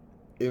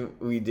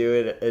 We do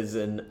it as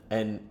an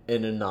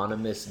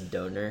anonymous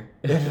donor.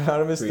 An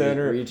anonymous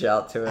donor reach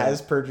out to him. has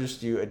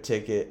purchased you a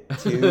ticket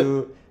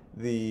to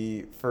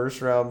the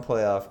first-round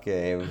playoff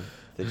game,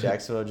 the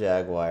Jacksonville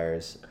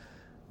Jaguars.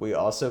 We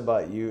also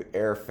bought you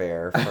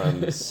airfare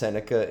from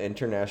Seneca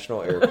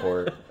International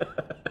Airport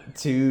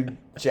to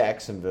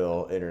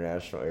Jacksonville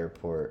International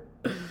Airport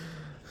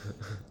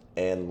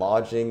and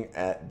lodging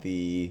at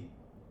the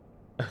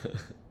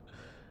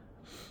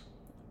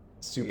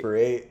Super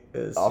 8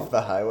 off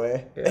the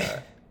highway. Yeah.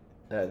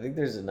 I think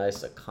there's a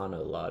nice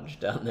Econo Lodge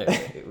down there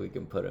that we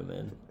can put him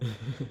in.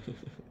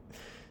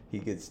 He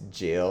gets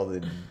jailed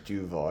in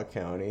Duval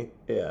County.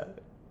 Yeah.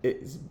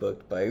 It's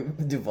booked by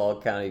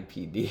Duval County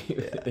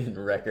PD in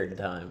record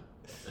time.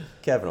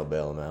 Kevin will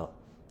bail him out.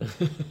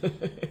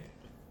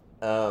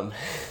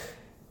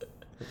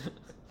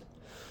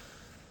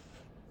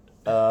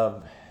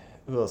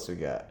 Who else we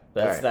got?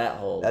 That's All that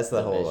whole That's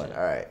the whole division. one.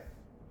 All right,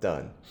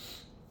 done.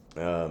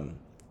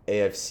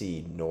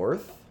 AFC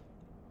North.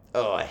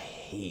 Oh, I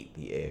hate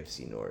the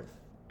AFC North.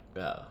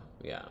 Oh,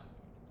 yeah.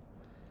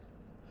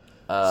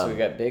 So we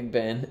got Big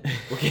Ben.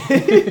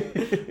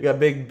 We got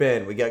Big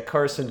Ben. We got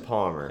Carson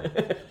Palmer.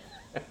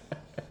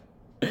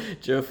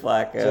 Joe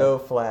Flacco.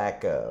 Joe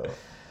Flacco.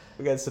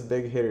 We got some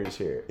big hitters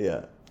here.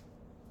 Yeah.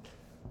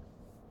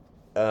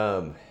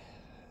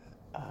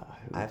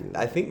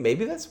 I think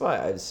maybe that's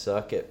why I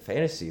suck at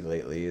fantasy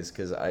lately, is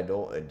because I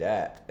don't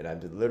adapt, and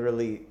I'm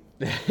literally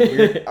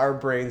our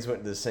brains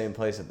went to the same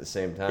place at the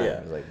same time. Yeah.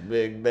 It was like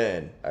Big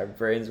Ben, Our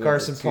brains went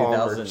Carson to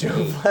Palmer, 2008.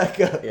 Joe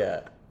Flacco.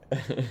 Yeah.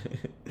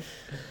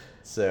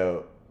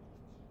 So,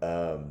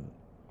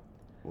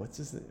 what's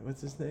his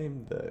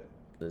name? The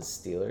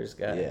Steelers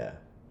guy. yeah,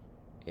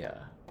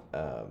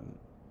 Yeah.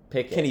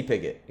 Pickett. Kenny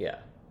Pickett. Yeah.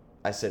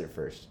 I said it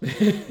first.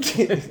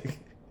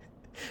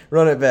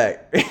 Run it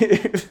back.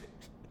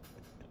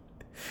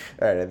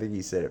 All right, I think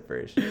he said it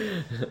first.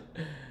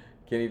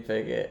 Kenny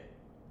Pickett.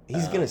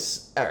 He's gonna.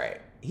 All right,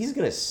 he's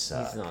gonna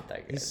suck. He's not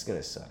that good. He's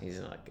gonna suck. He's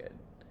not good.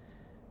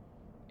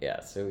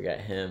 Yeah, so we got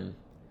him.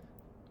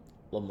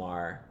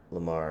 Lamar.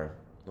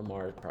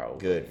 Lamar's probably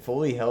Good.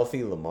 Fully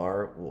healthy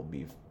Lamar will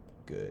be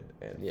good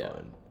and Yeah.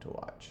 fun to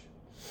watch.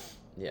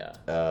 Yeah.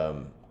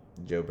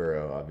 Joe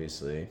Burrow,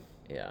 obviously,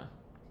 Yeah.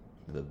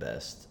 the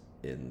best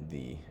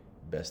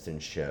in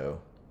show.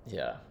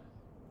 Yeah.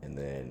 And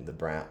then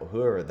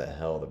whoever the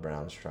hell the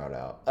Browns trot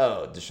out.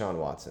 Oh, Deshaun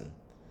Watson.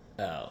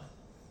 Oh.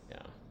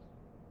 Yeah.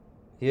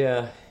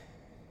 Yeah.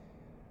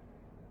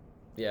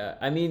 Yeah.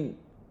 I mean,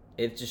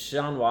 if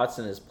Deshaun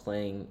Watson is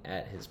playing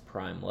at his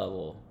prime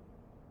level,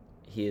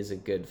 he is a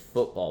good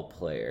football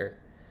player.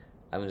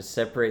 I'm going to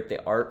separate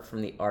the art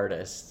from the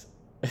artist.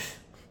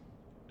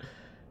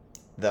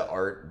 The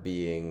art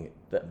being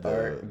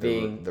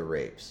the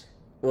rapes.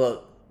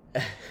 Well,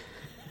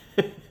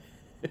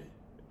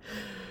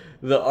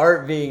 the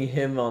art being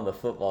him on the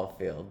football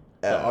field.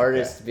 The Oh,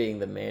 artist okay. being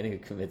the man who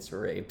commits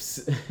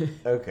rapes.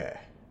 Okay.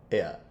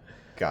 Yeah.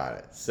 Got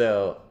it.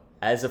 So,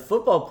 as a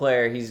football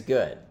player, he's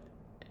good.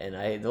 And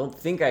I don't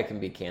think I can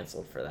be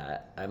canceled for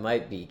that. I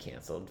might be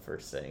canceled for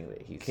saying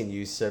that he's... Can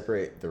you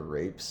separate the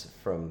rapes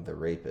from the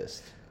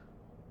rapist?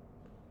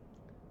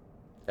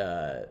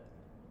 Nope.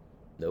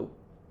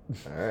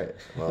 All right.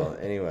 Well,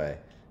 anyway,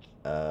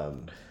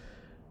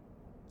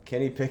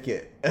 Kenny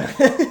Pickett. All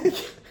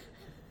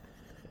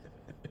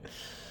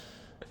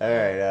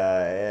right.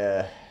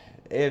 Yeah.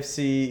 AFC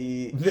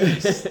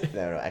East.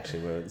 No.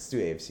 Actually, let's do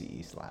AFC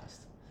East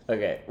last.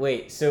 Okay,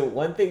 wait. So,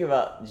 one thing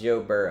about Joe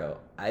Burrow,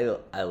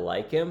 I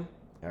like him.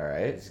 All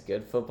right. He's a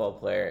good football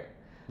player.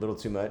 A little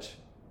too much.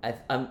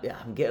 I'm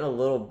getting a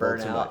little A burnt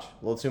little too out. much.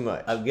 A little too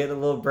much. I'm getting a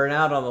little burnt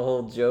out on the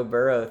whole Joe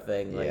Burrow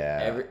thing. Like Yeah,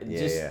 every yeah,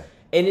 just yeah.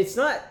 And it's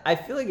not. I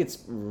feel like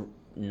it's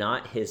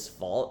not his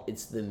fault.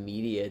 It's the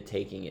media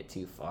taking it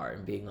too far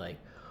and being like,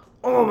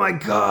 "Oh my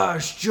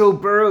gosh, Joe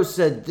Burrow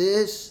said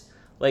this."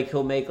 Like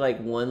he'll make like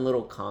one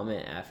little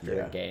comment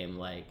after a game,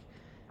 like,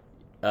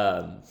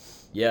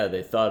 "Yeah,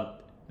 they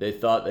thought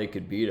they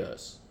could beat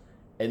us,"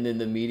 and then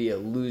the media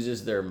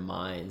loses their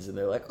minds and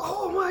they're like,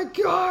 "Oh my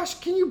gosh,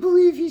 can you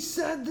believe he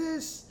said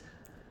this?"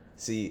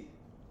 See,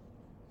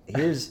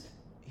 here's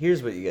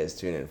what you guys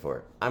tune in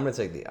for. I'm gonna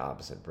take the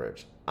opposite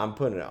approach. I'm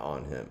putting it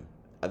on him.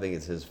 I think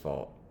it's his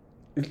fault.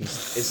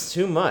 It's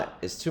too much.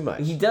 It's too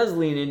much. He does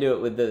lean into it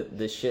with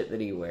the shit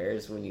that he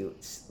wears when you.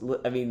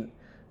 I mean,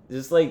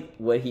 just like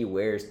what he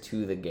wears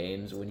to the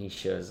games when he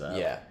shows up.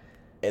 Yeah,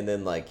 and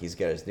then like he's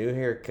got his new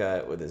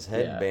haircut with his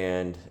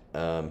headband.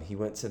 He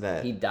went to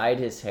that. He dyed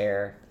his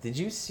hair. Did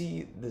you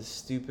see the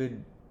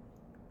stupid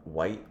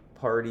white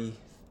party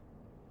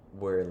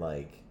where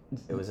like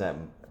it was at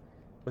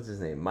what's his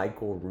name,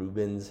 Michael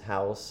Rubin's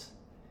house?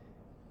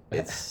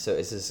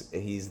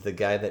 He's the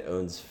guy that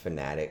owns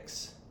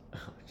Fanatics.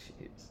 Oh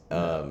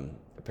jeez.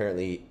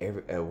 Apparently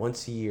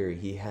once a year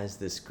he has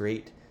this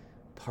great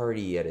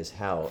party at his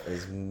house,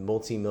 his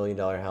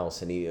multi-million-dollar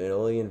house, and he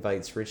only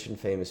invites rich and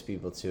famous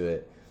people to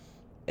it,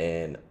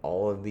 and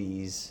all of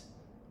these,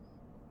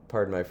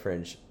 pardon my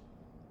French,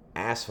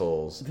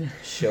 assholes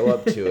show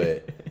up to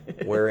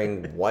it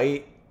wearing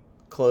white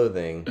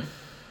clothing,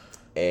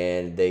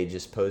 and they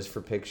just pose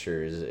for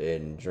pictures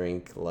and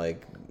drink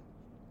like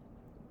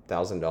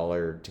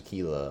 $1,000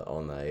 tequila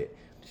all night.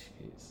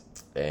 Jeez.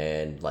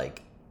 And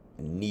like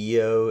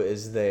Neo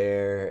is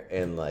there,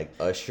 and like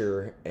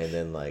Usher, and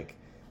then like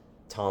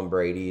Tom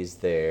Brady's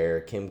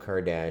there, Kim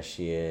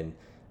Kardashian,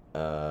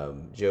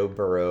 Joe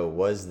Burrow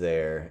was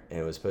there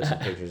and was posting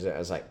pictures. I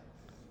was like,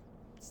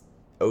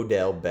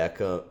 Odell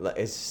Beckham. Like,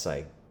 it's just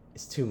like,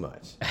 it's too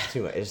much. It's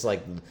too much. It's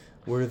like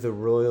we're the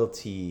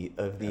royalty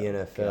of the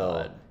NFL,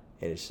 God.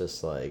 And it's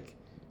just like,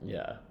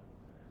 yeah.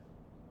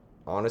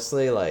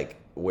 Honestly, like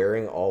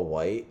wearing all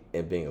white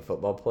and being a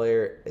football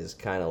player is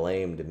kind of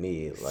lame to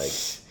me. Like.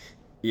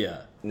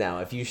 Yeah. Now,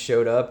 if you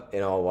showed up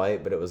in all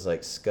white, but it was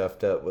like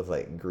scuffed up with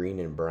like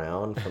green and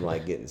brown from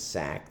like getting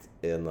sacked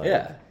and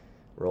like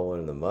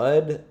rolling in the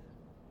mud,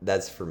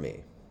 that's for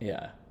me.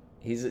 Yeah.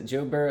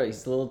 Joe Burrow,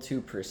 he's a little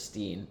too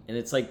pristine. And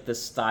it's like the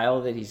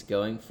style that he's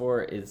going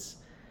for is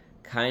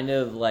kind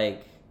of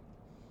like,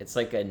 it's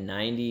like a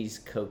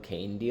 90s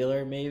cocaine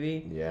dealer,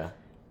 maybe. Yeah.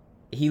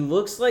 He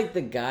looks like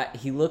Andy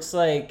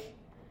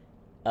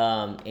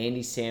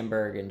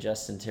Samberg and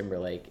Justin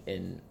Timberlake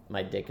in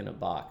My Dick in a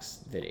Box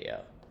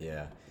video.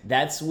 Yeah.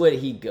 That's what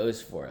he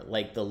goes for.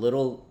 Like the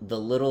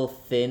little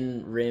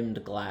thin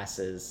rimmed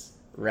glasses,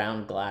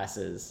 round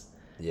glasses,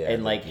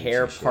 and like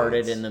hair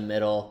parted in the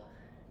middle.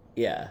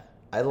 Yeah.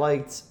 I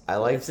liked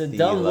it's a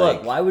dumb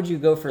look. Why would you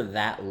go for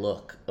that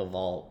look of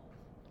all?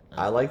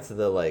 I liked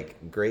the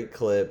like great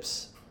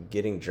clips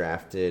getting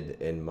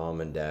drafted in mom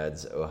and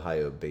dad's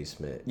Ohio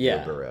basement. Yeah.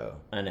 Joe Burrow.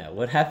 I know.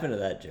 What happened to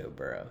that Joe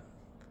Burrow?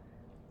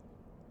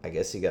 I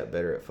guess he got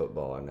better at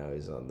football, and now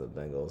he's on the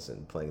Bengals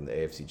and playing the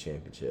AFC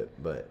Championship.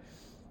 But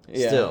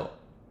still,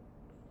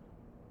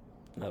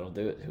 that'll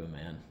do it to a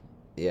man.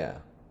 Yeah,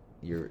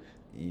 you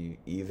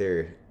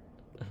either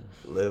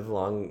live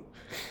long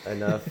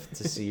enough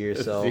to see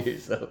yourself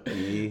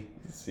be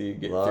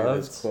loved,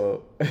 this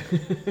quote,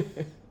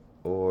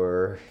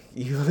 or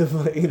you live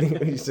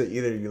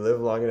either you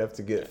live long enough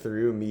to get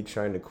through me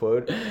trying to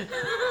quote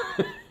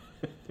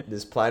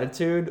this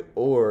platitude,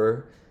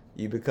 or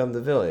you become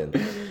the villain.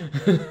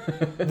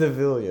 The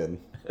villain.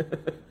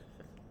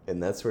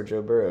 And that's where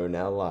Joe Burrow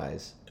now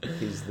lies.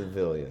 He's the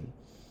villain.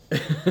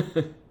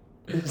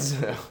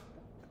 So,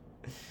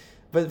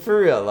 but for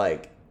real,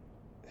 like,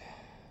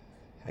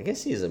 I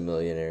guess he's a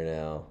millionaire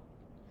now.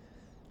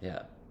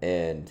 Yeah.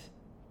 And,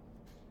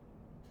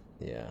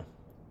 yeah,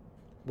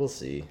 we'll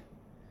see.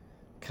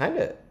 Kind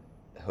of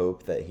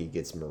hope that he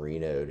gets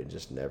Marino'd and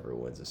just never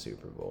wins a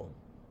Super Bowl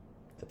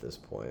at this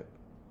point.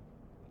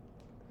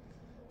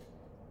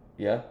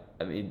 Yeah,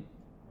 I mean,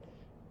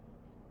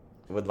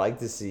 would like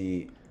to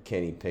see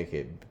Kenny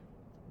Pickett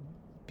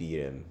beat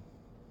him.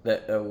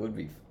 That would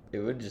be. It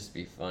would just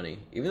be funny,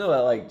 even though I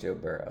like Joe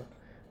Burrow,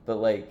 but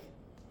like,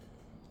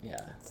 yeah,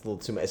 it's a little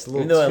too much. It's a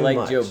little. Even though too I like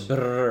much. Joe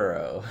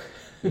Burrow.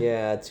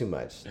 Yeah, too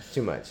much.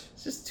 Too much.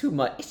 It's just too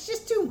much. It's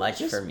just too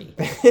much for me.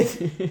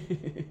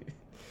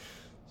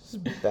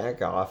 Just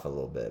back off a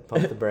little bit.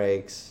 Pump the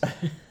brakes.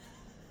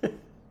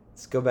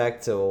 Let's go back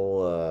to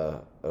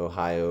old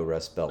Ohio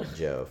Rust Belt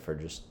Joe for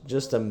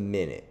just a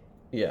minute.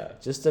 Yeah.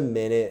 Just a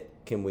minute.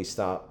 Can we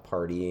stop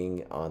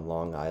partying on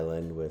Long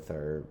Island with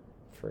our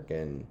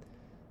freaking,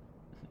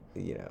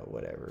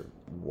 whatever,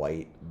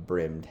 white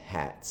brimmed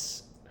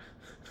hats?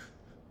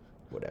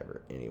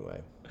 Whatever.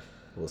 Anyway,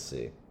 we'll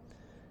see.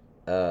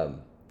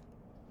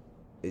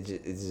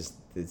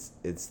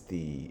 It's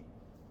the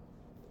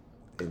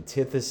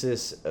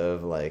antithesis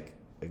of like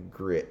a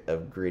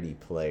gritty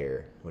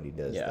player when he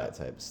does that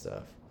type of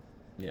stuff.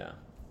 Yeah.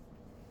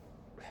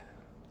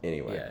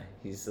 Anyway. Yeah,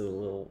 he's a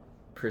little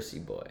prissy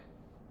boy.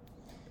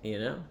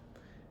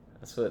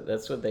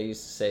 That's what they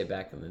used to say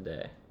back in the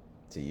day.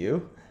 To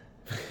you?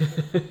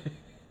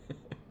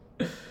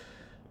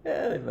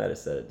 Yeah, they might have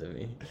said it to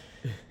me.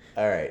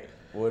 All right.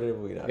 What did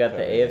we not We got the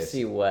cover AFC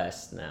this?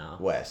 West now.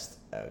 West.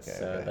 Okay.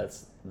 So okay.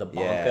 that's the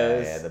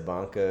Broncos. Yeah, the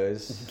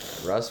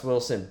Broncos. Russ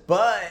Wilson.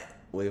 But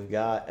we've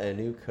got a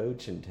new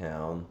coach in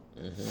town.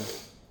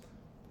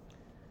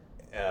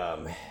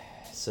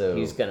 So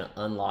He's gonna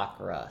unlock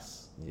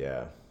Russ.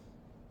 yeah.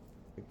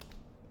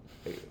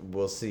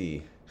 We'll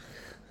see.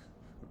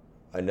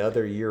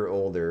 Another year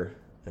older,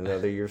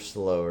 another year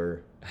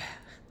slower,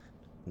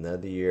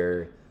 another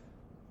year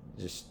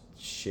just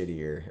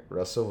shittier.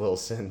 Russell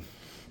Wilson.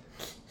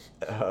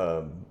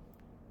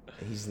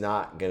 He's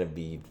not gonna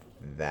be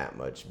that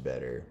much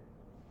better.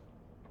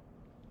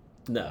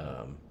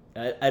 No.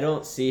 I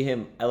don't see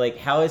him. Like,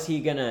 how is he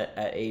gonna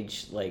at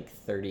age like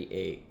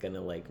 38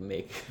 gonna like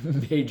make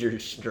major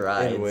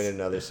strides And win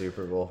another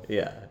Super Bowl.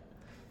 Yeah,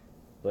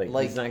 like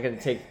Like-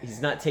 he's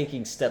not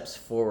taking steps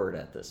forward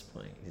at this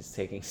point. He's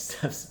taking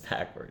steps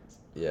backwards.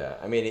 Yeah,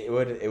 I mean it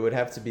would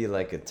have to be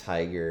like a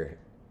Tiger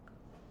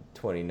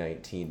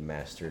 2019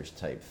 Masters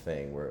type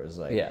thing where it was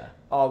like, Yeah.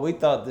 oh, we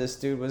thought this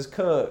dude was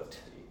cooked.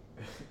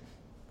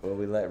 Well,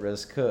 we let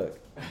Russ cook.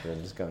 Then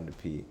it's gone to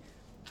pee.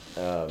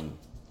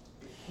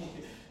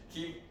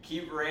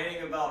 Keep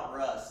ranting about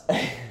Russ.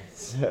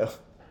 So,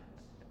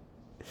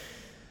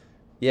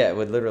 yeah, it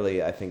would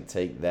literally, I think,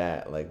 take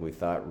that. Like, we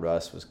thought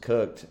Russ was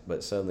cooked,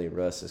 but suddenly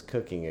Russ is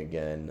cooking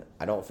again.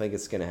 I don't think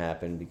it's going to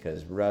happen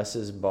because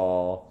Russ's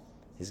ball,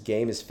 his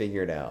game is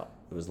figured out.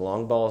 It was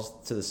long balls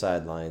to the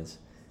sidelines.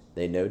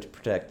 They know to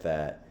protect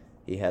that.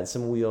 He had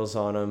some wheels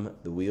on him.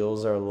 The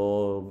wheels are a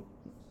little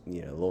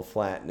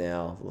flat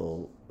now, a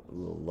little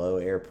low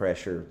air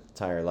pressure.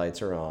 Tire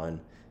lights are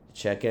on.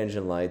 Check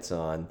engine lights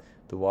on.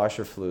 The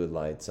washer fluid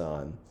lights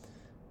on.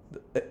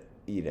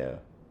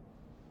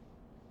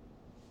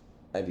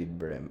 I need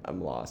brim.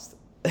 I'm lost.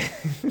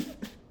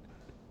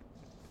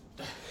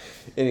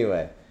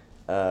 Anyway,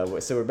 so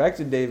we're back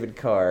to David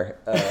Carr.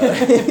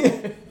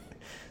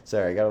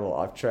 Sorry, I got a little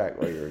off track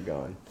while you were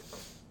gone.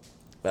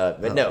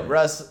 But no,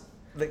 Russ,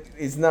 like,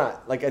 he's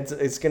not like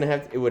it's gonna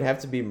have. It would have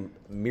to be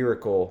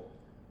miracle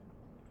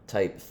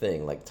type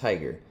thing like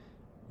Tiger,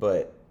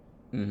 but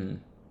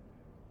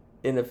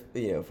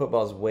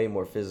football is way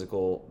more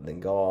physical than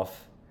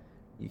golf.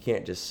 You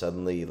can't just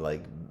suddenly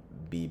like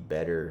be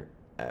better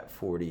at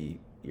 40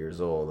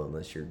 years old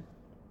unless you're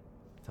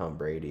Tom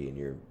Brady and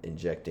you're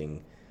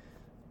injecting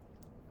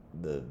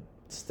the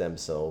stem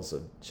cells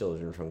of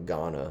children from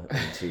Ghana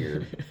into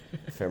your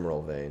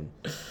femoral vein.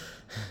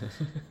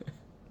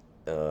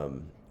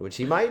 Which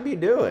he might be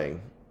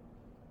doing.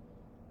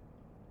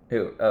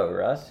 Who? Oh,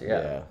 Russ?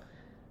 Yeah.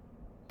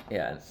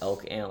 Yeah,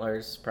 elk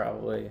antlers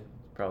probably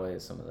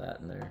has some of that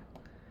in there.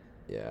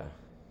 Yeah.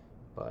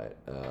 But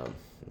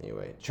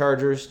anyway,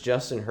 Chargers,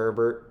 Justin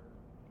Herbert.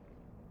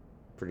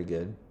 Pretty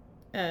good.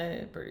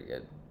 Pretty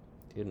good.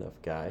 Good enough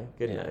guy.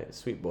 Good night.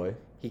 Sweet boy.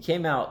 He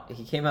came out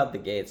the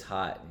gates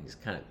hot. He's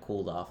kind of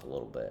cooled off a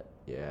little bit.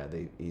 Yeah,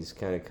 he's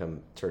kind of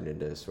turned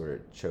into sort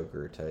of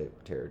choker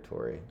type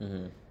territory.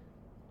 Mm-hmm.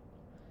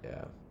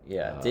 Yeah.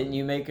 Yeah. Didn't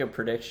you make a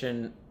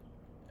prediction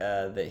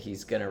that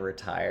he's gonna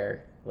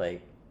retire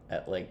like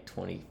at like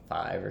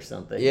 25 or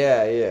something?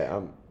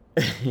 Yeah.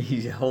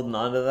 He's holding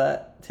on to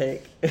that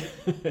take.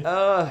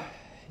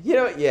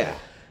 Yeah.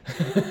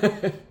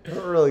 I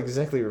don't really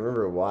exactly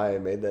remember why I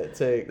made that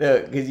take.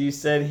 No, because you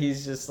said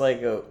he's just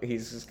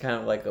kind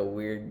of like a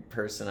weird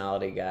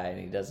personality guy, and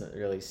he doesn't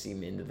really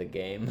seem into the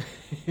game.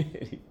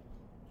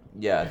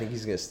 Yeah, I think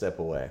he's gonna step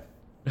away.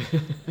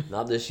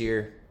 Not this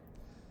year,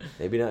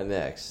 maybe not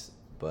next,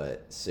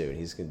 but soon.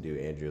 He's gonna do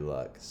Andrew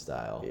Luck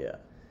style. Yeah,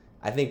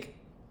 I think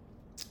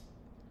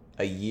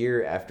a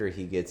year after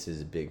he gets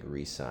his big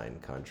re-sign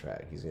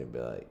contract, he's gonna be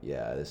like,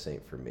 "Yeah, this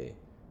ain't for me.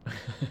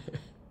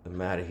 I'm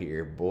out of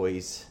here,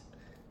 boys."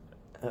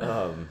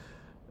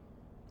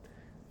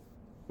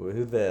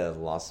 Who the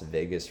Las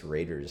Vegas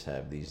Raiders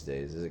have these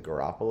days? Is it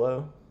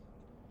Garoppolo?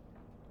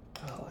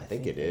 Oh, I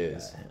think it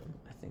is.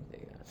 I think they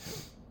got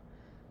him.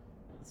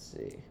 Let's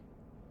see.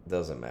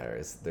 Doesn't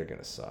matter. They're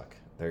gonna suck.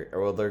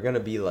 They're gonna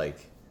be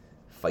like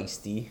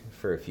feisty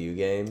for a few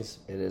games,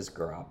 It is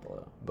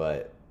Garoppolo.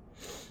 but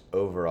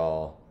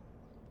overall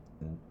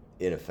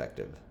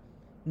ineffective.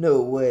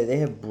 No way. They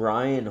have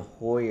Brian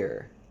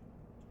Hoyer.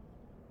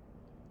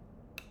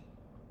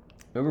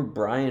 Remember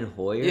Brian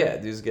Hoyer? Yeah,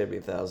 dude's gonna be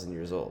 1,000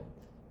 years old.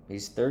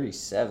 He's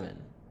 37.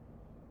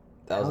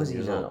 How is 1,000 he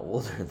years not old.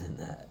 older than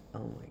that? Oh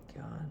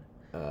my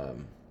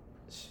god.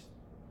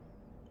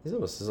 He's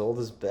almost as old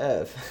as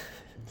Bev.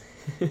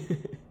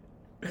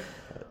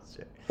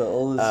 The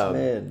oldest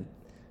man.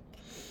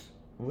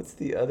 What's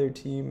the other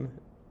team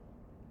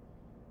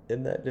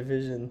in that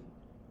division?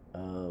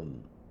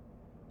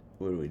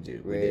 What do we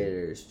do?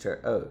 Raiders.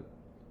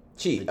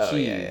 Chiefs. The Oh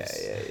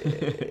Chiefs.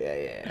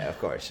 yeah. Of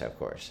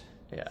course.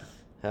 Yeah.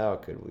 How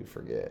could we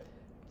forget?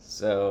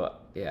 So,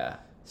 yeah.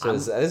 So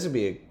this would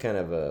be a kind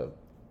of a.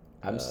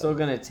 I'm still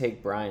going to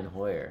take Brian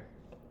Hoyer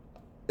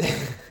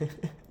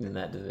in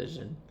that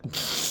division.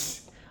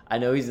 I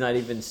know he's not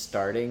even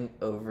starting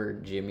over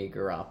Jimmy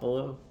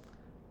Garoppolo,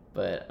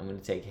 but I'm going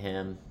to take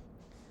him.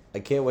 I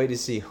can't wait to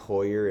see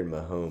Hoyer and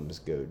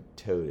Mahomes go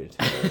toe to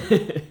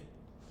toe.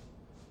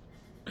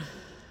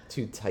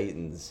 Two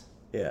titans.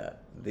 Yeah,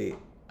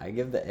 I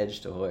give the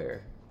edge to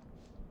Hoyer.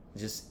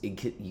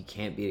 You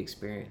can't beat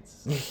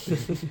experience.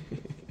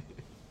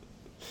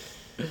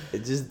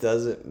 It just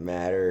doesn't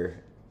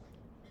matter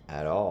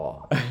at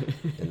all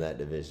in that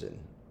division.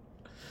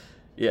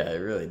 Yeah, it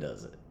really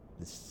doesn't.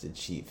 It's the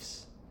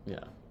Chiefs.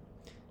 Yeah.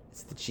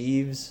 It's the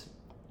Chiefs.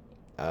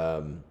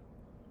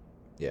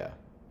 Yeah.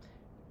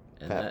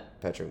 And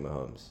Patrick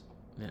Mahomes.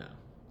 Yeah.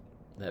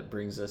 That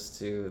brings us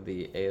to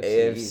the AFC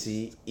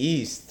AFC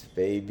East,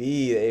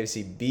 baby. The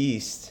AFC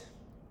Beast.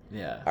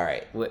 Yeah. All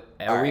right.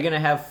 Are we going to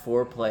have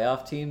 4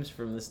 playoff teams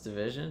from this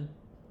division?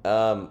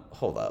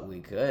 Hold up. We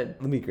could.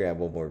 Let me grab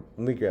one more.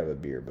 Let me grab a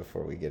beer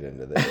before we get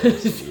into the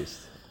AFC East.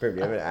 Do you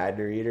have an ad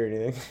to read or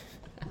anything?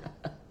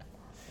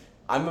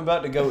 I'm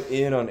about to go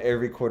in on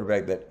every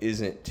quarterback that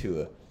isn't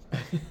Tua.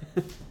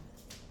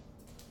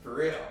 For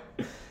real.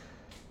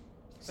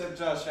 Except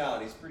Josh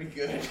Allen. He's pretty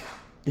good.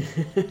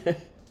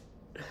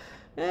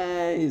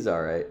 He's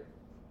all right.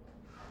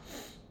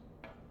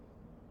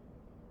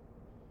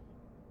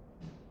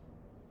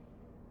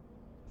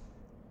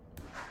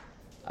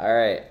 All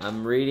right,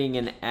 I'm reading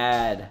an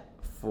ad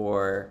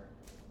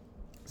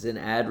it's an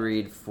ad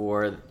read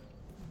for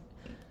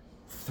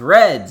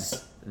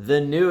Threads, the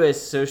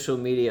newest social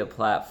media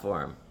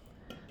platform.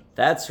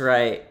 That's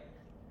right.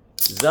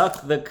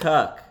 Zuck the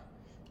Cuck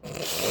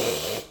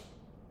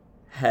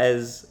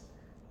has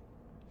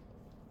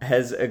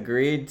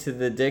agreed to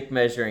the dick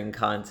measuring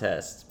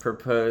contest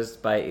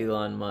proposed by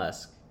Elon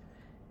Musk.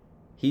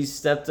 He's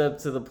stepped up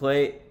to the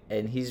plate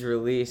and he's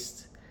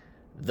released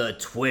the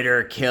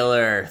Twitter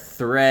killer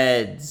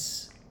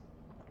Threads.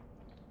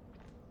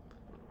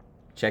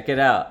 Check it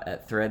out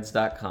at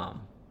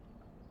threads.com.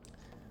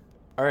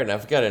 All right,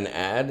 I've got an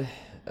ad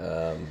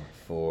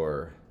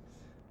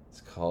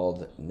it's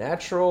called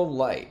Natural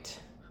Light,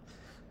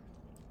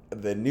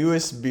 the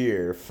newest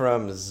beer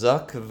from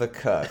Zuck the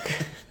Cuck.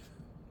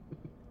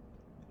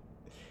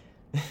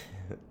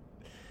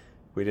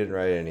 We didn't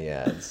write any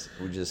ads.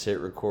 We just hit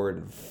record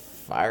and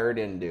fired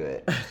into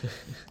it.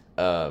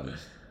 All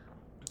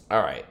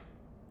right.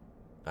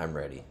 I'm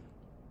ready.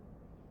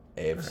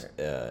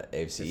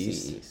 AFC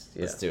East?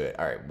 Yeah. Let's do it.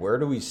 All right. Where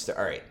do we start?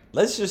 All right.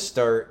 Let's just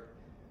start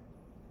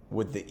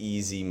with the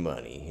easy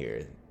money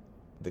here.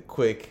 The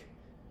quick,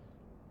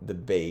 the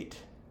bait.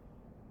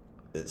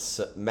 It's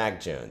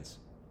Mac Jones.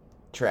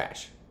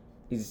 Trash.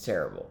 He's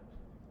terrible.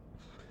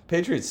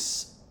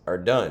 Patriots are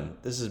done.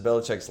 This is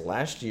Belichick's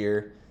last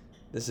year.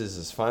 This is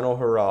his final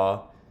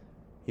hurrah.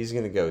 He's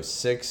going to go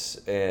 6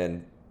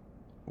 and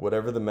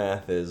whatever the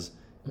math is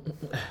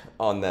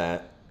on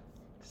that.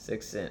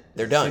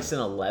 They're done.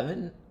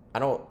 6-11?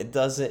 It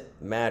doesn't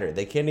matter.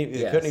 They couldn't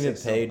even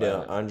pay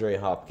DeAndre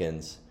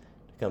Hopkins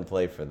to come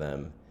play for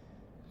them.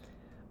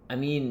 I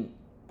mean,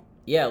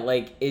 yeah,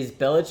 like, is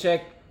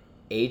Belichick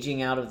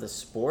aging out of the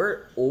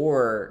sport,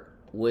 or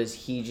was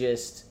he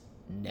just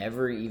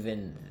never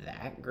even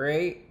that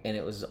great and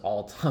it was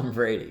all Tom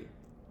Brady?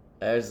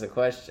 There's the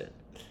question.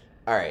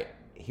 All right,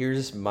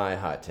 here's my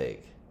hot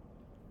take.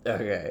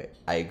 Okay.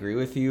 I agree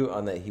with you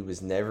on that he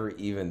was never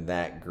even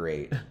that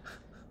great.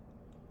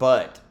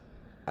 But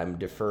I'm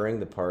deferring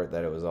the part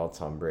that it was all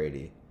Tom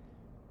Brady.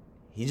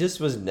 He just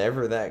was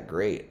never that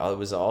great. It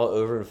was all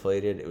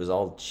overinflated. It was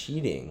all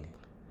cheating.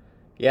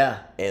 Yeah.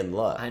 And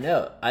luck. I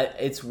know.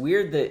 It's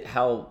weird that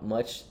how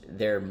much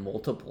their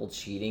multiple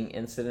cheating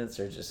incidents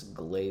are just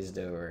glazed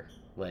over.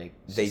 Like,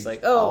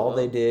 all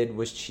they did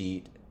was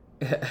cheat.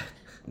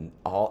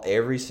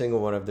 Every single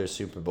one of their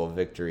Super Bowl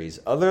victories,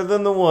 other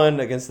than the one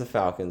against the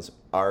Falcons,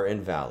 are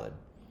invalid.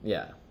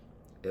 Yeah.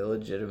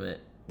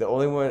 Illegitimate. The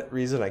only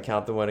reason I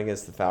count the one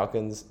against the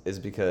Falcons is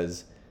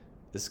because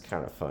it's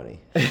kind of funny.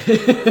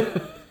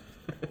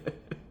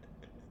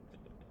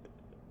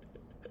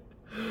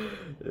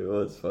 It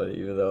was funny,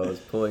 even though I was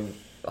pulling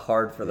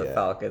hard for the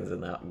Falcons in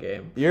that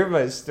game. You heard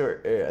my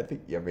story.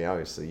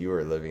 Obviously, you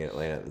were living in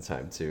Atlanta at the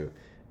time, too.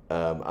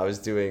 I was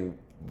doing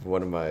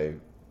one of my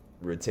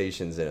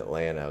rotations in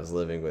Atlanta. I was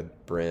living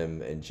with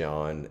Brim and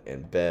John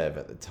and Bev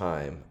at the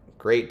time.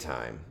 Great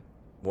time.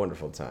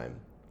 Wonderful time.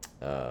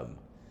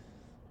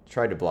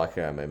 Tried to block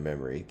it out of my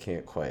memory.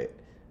 Can't quite.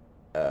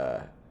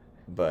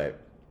 But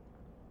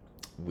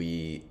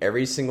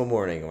every single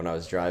morning when I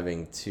was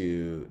driving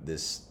to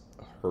this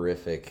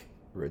horrific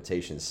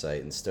rotation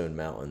site in Stone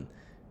Mountain,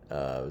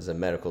 it was a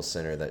medical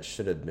center that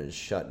should have been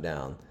shut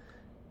down.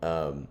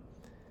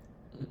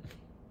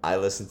 I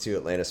listened to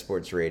Atlanta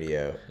Sports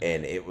Radio,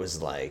 and it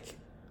was like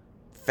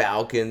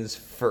Falcons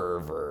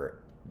fervor,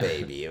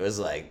 baby. It was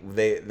like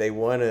they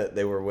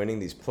were winning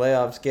these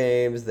playoffs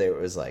games. It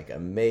was like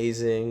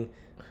amazing.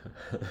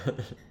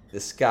 The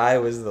sky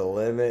was the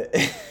limit.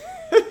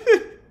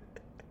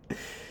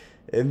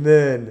 And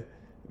then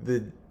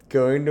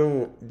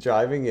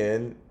driving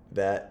in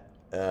that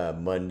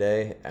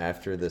Monday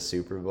after the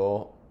Super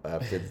Bowl,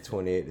 after the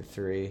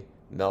 28-3,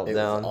 meltdown. It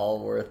was all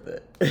worth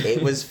it.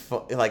 It was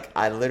like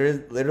I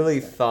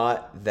literally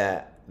thought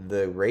that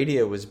the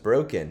radio was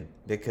broken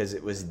because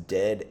it was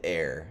dead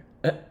air.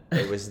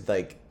 It was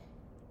like,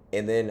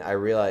 and then I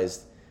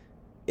realized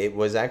it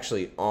was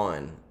actually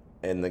on,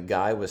 and the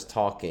guy was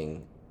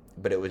talking,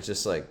 but it was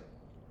just like,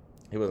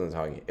 he wasn't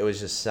talking. It was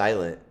just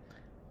silent,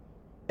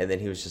 and then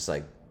he was just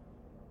like,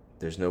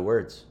 "There's no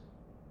words.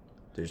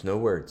 There's no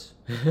words."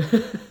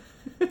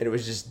 And it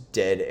was just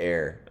dead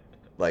air,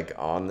 like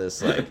on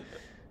this like.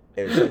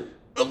 It was like,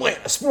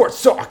 Atlanta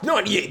Sports Talk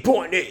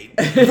 98.8,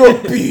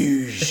 The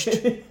Beast.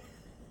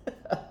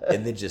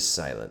 And then just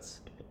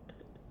silence.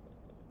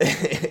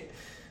 It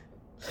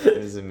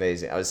was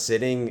amazing. I was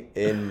sitting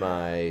in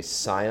my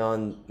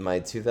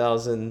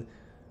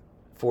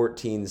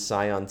 2014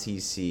 Scion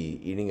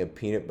TC, eating a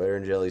peanut butter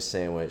and jelly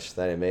sandwich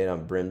that I made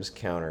on Brim's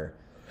counter,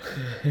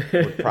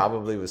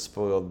 probably with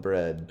spoiled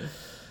bread,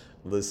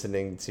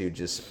 listening to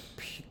just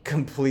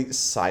complete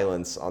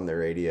silence on the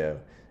radio.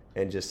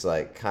 And just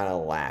like kind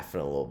of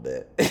laughing a little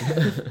bit.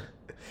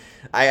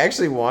 I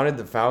actually wanted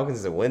the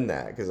Falcons to win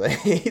that because I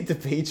hate the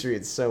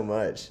Patriots so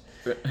much.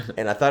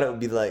 And I thought it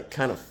would be like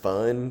kind of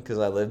fun because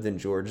I lived in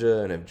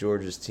Georgia and if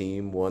Georgia's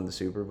team won the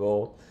Super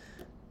Bowl.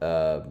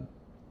 But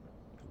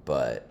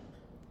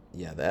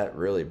yeah, that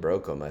really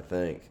broke them, I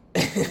think.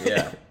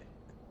 Yeah.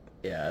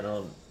 Yeah,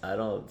 I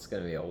don't. It's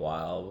gonna be a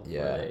while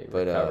before they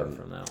recover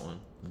from that one.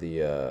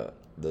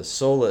 The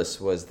solace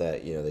was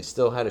that, you know, they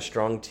still had a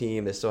strong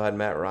team. They still had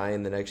Matt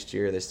Ryan the next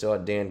year. They still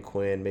had Dan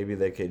Quinn. Maybe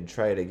they could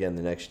try it again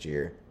the next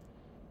year.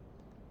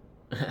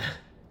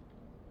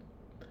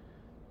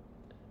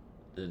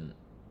 Didn't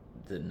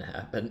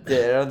happen. Yeah,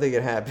 I don't think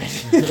it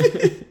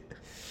happened.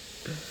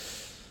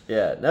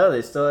 Yeah, no,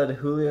 they still had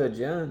Julio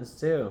Jones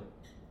too.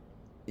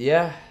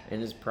 Yeah. In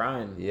his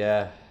prime.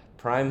 Yeah.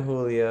 Prime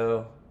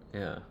Julio.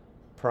 Yeah.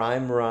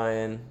 Prime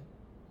Ryan.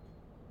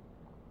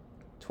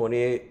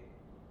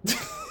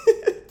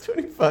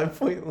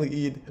 25-point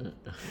lead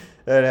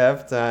at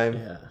halftime.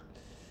 Yeah.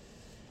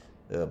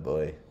 Oh,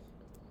 boy.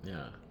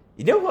 Yeah.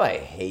 You know who I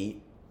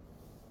hate?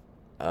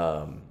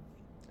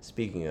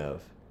 Speaking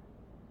of,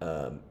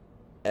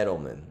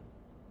 Edelman.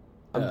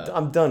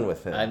 I'm done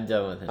with him. I'm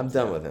done with him. I'm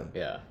done with him.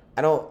 Yeah.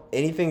 I don't...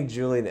 Anything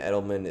Julian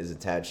Edelman is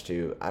attached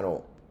to, I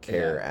don't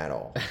care at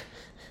all.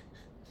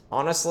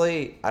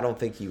 Honestly, I don't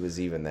think he was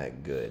even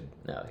that good.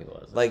 No, he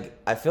wasn't. Like,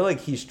 I feel like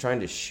he's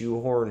trying to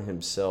shoehorn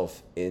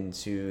himself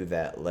into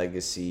that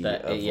legacy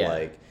of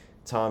like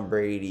Tom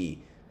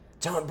Brady,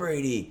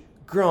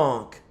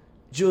 Gronk,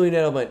 Julian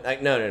Edelman.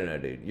 Like, no,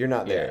 dude, you're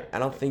not there. I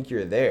don't think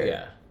you're there.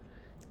 Yeah.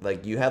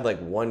 Like, you had like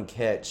one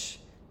catch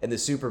in the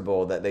Super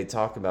Bowl that they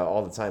talk about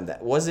all the time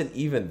that wasn't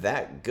even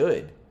that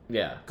good.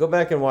 Yeah. Go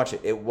back and watch it.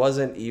 It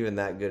wasn't even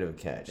that good of a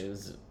catch. It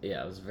was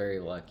very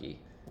lucky.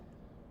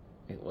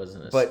 It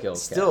wasn't a but skill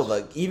still, catch.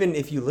 like, even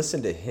if you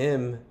listen to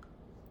him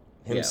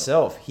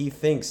himself, he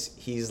thinks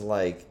he's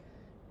like,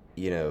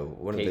 you know,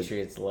 one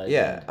Patriots of the legend.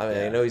 Yeah, I mean,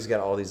 I know he's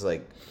got all these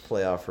like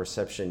playoff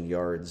reception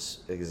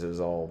yards because it was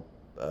all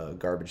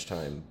garbage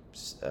time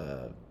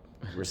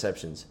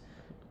receptions,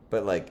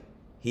 but like,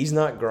 he's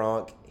not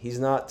Gronk, he's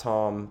not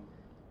Tom,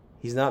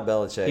 he's not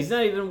Belichick, He's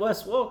not even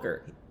Wes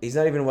Welker. He's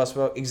not even Wes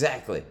Welker.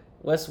 Exactly.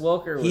 Wes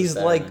Welker was He's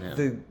better like than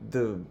him.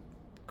 the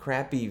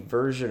crappy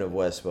version of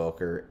Wes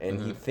Welker, and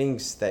he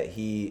thinks that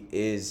he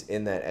is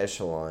in that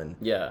echelon.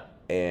 Yeah.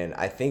 And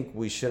I think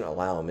we shouldn't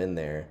allow him in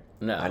there.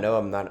 No. I know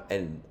I'm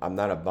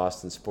not a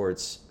Boston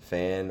sports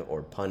fan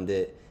or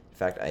pundit. In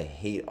fact, I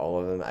hate all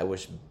of them. I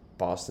wish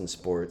Boston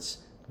sports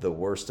the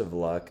worst of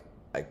luck.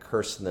 I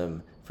curse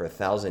them for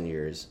 1,000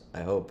 years.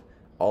 I hope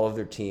all of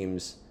their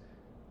teams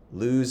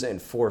lose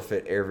and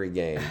forfeit every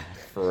game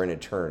for an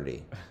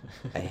eternity.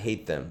 I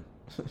hate them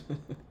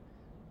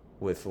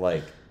with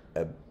like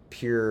a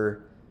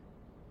pure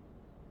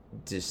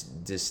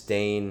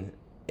disdain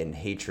and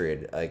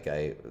hatred.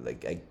 I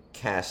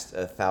cast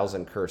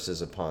 1,000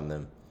 curses upon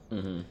them.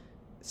 Mm-hmm.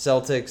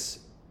 Celtics,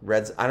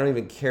 Reds. I don't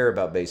even care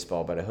about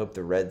baseball, but I hope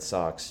the Red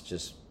Sox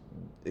just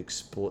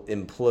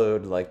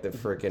implode like the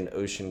frickin'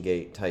 Ocean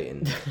Gate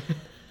Titan.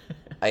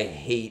 I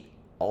hate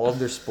all of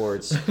their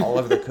sports, all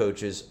of their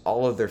coaches,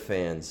 all of their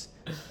fans,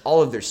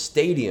 all of their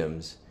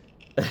stadiums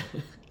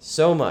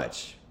so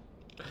much.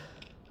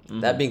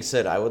 That being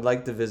said, I would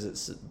like to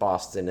visit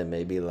Boston and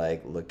maybe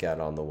like look out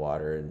on the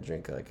water and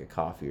drink like a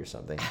coffee or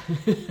something.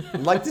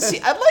 I'd like to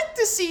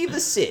see the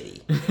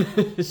city.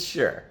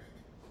 Sure.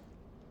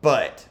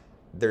 But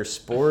their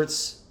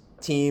sports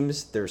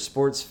teams, their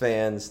sports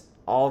fans,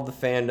 all of the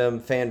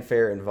fandom,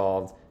 fanfare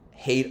involved,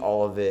 hate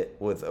all of it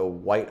with a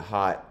white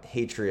hot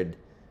hatred.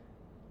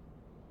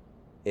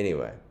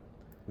 Anyway,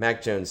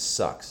 Mac Jones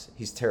sucks.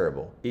 He's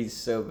terrible. He's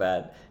so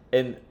bad.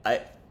 And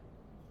I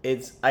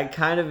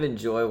kind of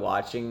enjoy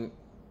watching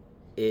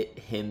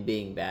him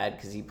being bad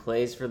because he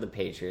plays for the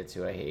Patriots,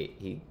 who I hate.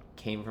 He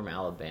came from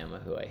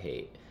Alabama, who I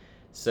hate.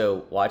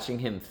 So watching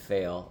him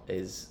fail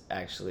is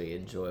actually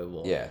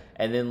enjoyable. Yeah.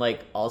 And then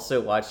like also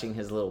watching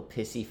his little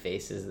pissy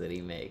faces that he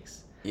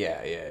makes.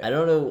 Yeah. I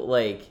don't know,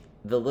 like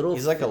the little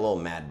He's like a little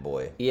mad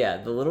boy. yeah,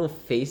 the little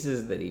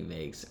faces that he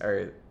makes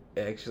are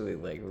actually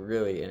like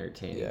really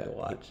entertaining Yeah, to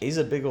watch. he's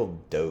a big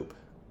old dope.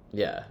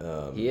 Yeah,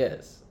 he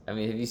is. I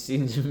mean, have you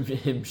seen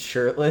him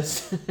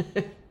shirtless?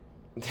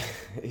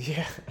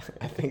 Yeah,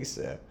 I think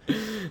so.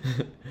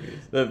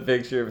 The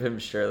picture of him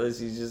shirtless,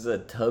 he's just a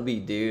tubby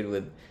dude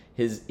with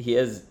his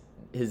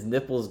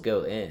nipples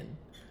go in.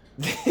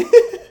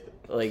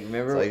 Like,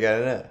 remember? That's all you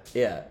gotta know.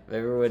 Yeah,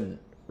 remember when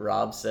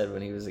Rob said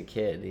when he was a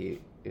kid, he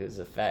was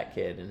a fat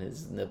kid and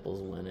his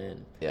nipples went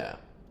in. Yeah,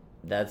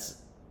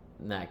 That's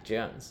Mac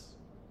Jones.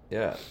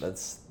 yeah.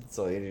 That's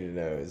all you need to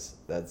know is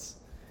that's.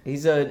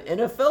 He's an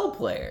NFL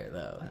player,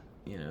 though.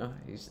 You know,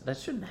 that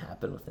shouldn't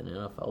happen with an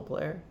NFL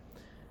player.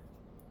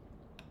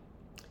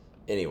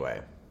 Anyway,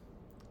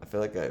 I feel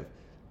like I've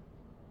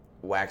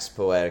waxed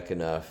poetic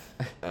enough.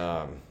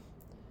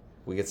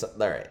 We get some.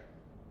 All right,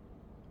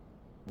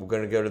 we're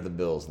gonna go to the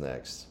Bills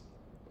next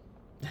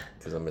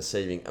because I'm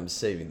saving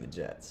the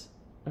Jets.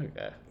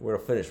 Okay. We're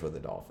gonna finish with the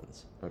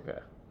Dolphins. Okay.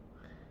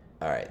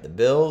 All right, the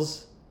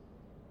Bills.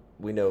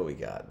 We know what we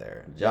got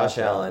there. Josh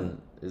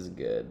Allen, is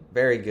good.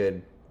 very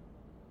good,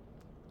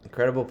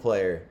 incredible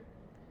player.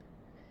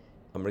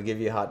 I'm gonna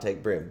give you a hot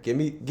take, Brim. Give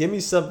me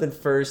something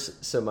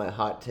first, so my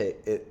hot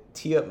take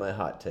tee up my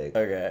hot take.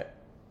 Okay.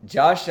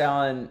 Josh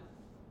Allen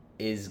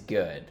is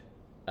good.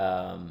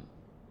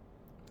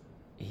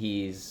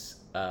 He's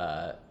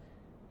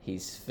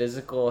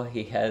physical.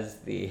 He has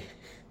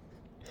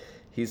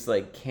he's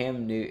like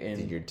Cam Newton.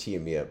 Dude, you're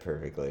teeing me up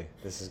perfectly.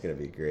 This is gonna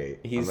be great.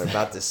 He's- I'm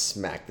about to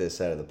smack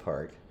this out of the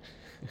park.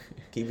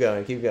 Keep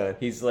going.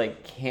 He's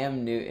like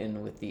Cam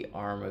Newton with the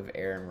arm of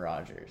Aaron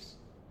Rodgers.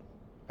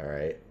 All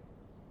right.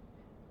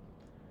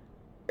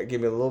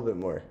 Give me a little bit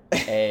more.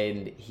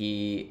 And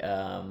he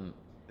can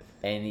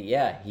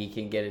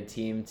get a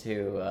team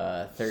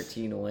to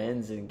 13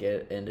 wins and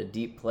get in a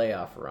deep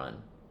playoff run.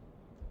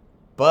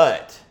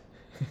 But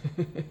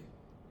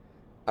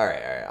all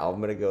right. I'm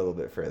gonna go a little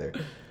bit further.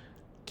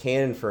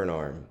 Cannon for an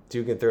arm.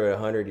 Dude can throw it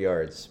 100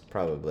 yards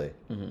probably.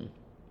 Mm-hmm.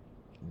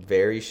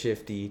 Very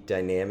shifty,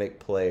 dynamic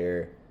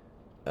player.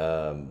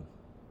 Can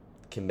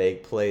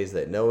make plays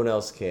that no one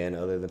else can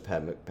other than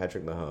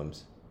Patrick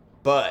Mahomes.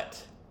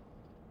 But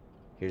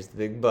here's the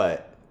big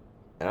but.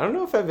 And I don't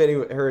know if I've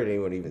heard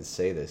anyone even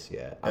say this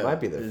yet. I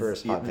might be the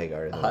first hot take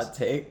artist. Hot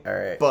take? All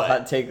right. But-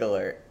 hot take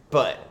alert.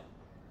 But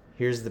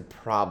here's the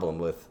problem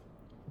with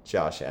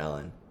Josh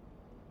Allen.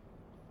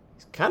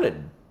 He's kind of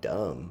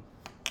dumb.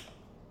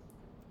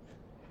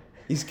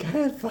 He's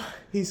kind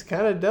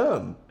of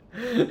dumb.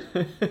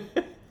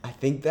 I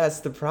think that's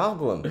the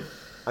problem.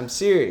 I'm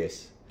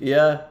serious.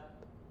 Yeah.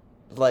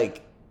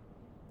 Like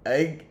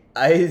Yeah.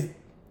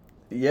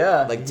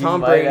 Like he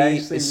Tom might Brady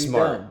actually is be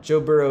smart. dumb. Joe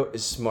Burrow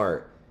is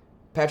smart.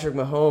 Patrick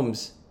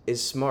Mahomes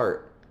is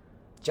smart.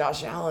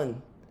 Josh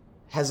Allen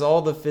has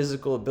all the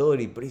physical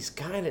ability, but he's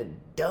kind of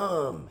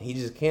dumb. He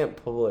just can't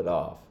pull it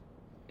off.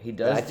 He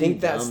does. I think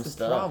do that's dumb the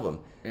stuff. problem.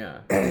 Yeah.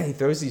 He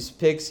throws these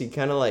picks. He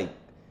kind of like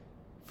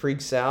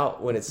freaks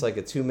out when it's like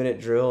a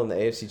 2-minute drill in the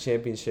AFC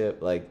Championship.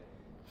 Like,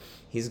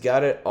 he's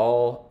got it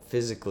all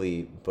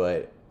physically,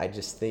 but I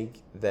just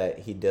think that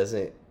he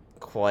doesn't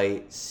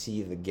quite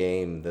see the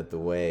game that the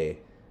way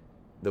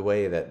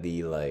that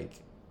the like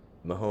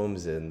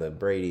Mahomes and the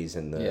Bradys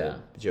and the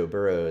Joe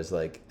Burrow is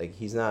like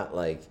he's not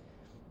like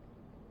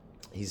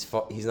he's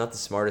not the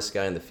smartest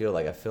guy in the field.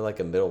 Like, I feel like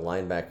a middle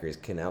linebacker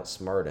can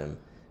outsmart him.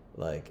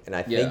 Like, and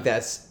I think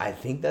that's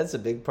a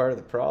big part of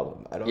the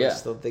problem. I don't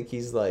still think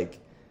he's like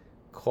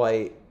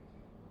quite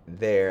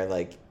there.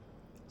 Like,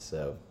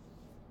 so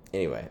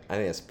anyway, I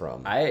think that's a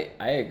problem. I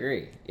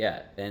agree.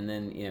 Yeah. And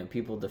then,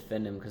 people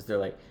defend him because they're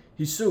like,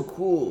 he's so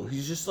cool.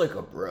 He's just like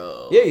a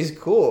bro. Yeah, he's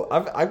cool.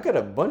 I've got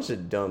a bunch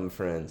of dumb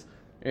friends.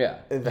 Yeah.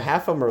 And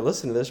half of them are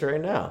listening to this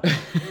right now.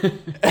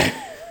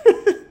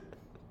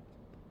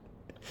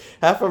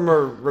 Half of them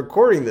are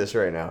recording this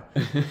right now.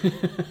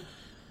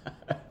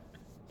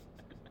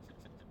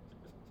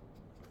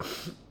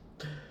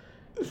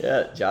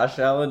 Yeah, Josh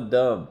Allen,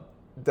 dumb.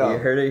 Dumb. You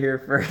heard it here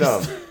first.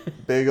 Dumb.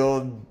 Big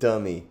old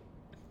dummy.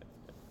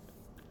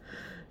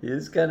 He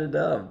is kind of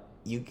dumb.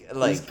 You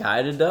like He's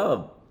kind of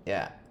dumb.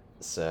 yeah.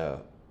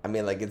 So I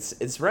mean, like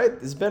it's right.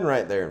 It's been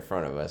right there in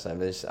front of us. I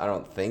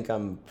don't think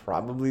I'm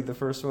probably the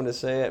first one to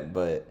say it,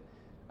 but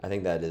I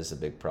think that is a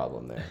big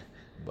problem there.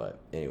 But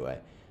anyway,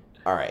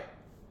 all right.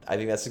 I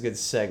think that's a good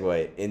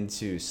segue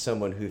into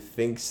someone who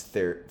thinks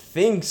they're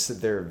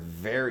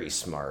very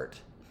smart.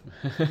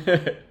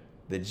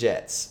 The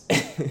Jets.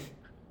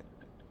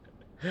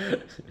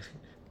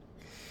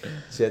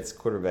 Jets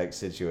quarterback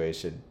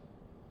situation.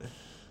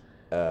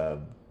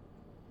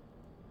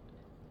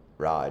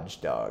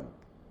 Raj dog.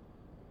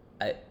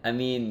 I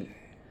mean,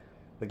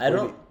 Like,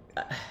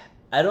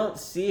 I don't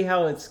see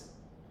how it's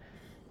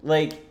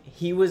like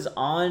he was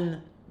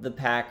on the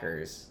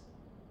Packers.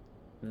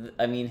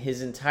 I mean,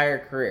 his entire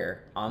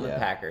career on the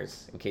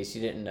Packers, in case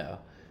you didn't know,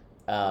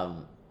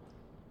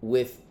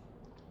 with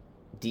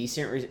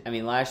decent. I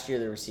mean, last year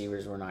the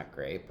receivers were not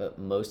great, but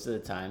most of the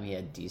time he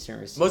had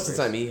decent receivers. Most of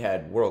the time he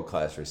had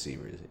world-class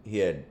receivers. He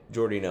had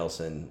Jordy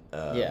Nelson.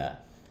 Yeah.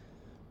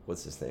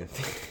 What's his name?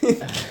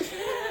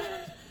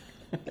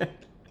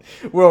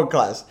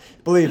 World-class.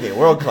 Believe me,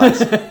 world-class.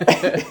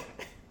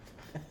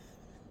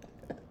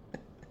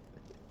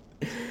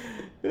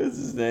 What's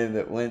his name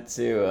that went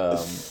to...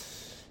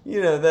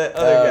 that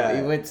other guy.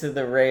 He went to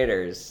the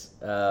Raiders.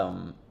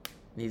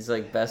 He's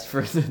like best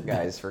friends with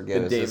Guys,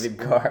 forgive us. David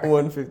Carr.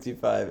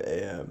 1:55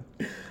 a.m.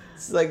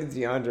 It's like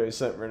DeAndre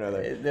something or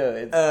another. No,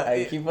 it's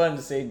I keep wanting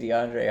to say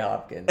DeAndre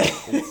Hopkins.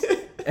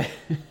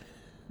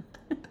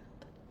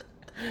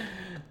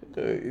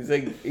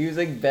 He was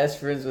like best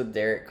friends with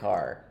Derek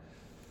Carr,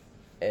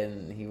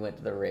 and he went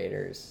to the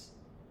Raiders.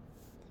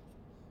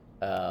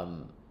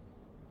 Donald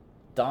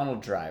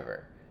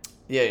Driver.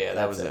 Yeah,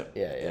 that was it.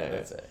 Yeah,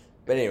 that's it.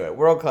 But anyway,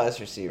 world-class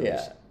receivers.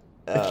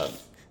 Yeah.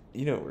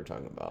 You know what we're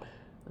talking about.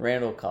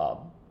 Randall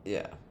Cobb.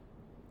 Yeah.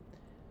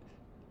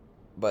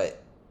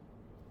 But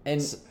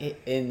and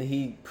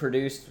he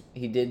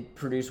did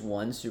produce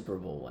one Super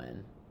Bowl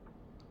win.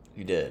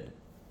 You did.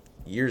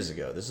 Years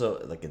ago. This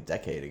is like a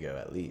decade ago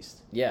at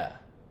least. Yeah.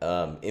 He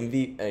has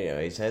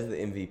the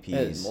MVPs.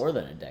 It was more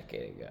than a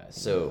decade ago. I think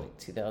So it was like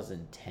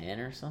 2010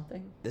 or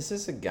something. This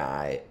is a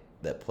guy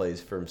that plays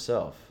for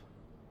himself.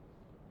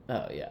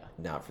 Oh yeah.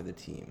 Not for the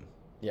team.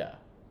 Yeah.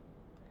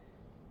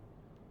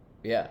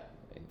 Yeah.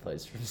 He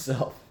plays for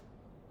himself.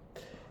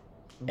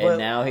 And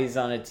now he's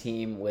on a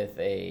team with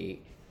a,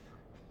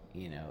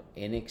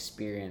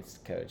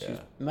 inexperienced coach. Yeah.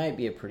 Who might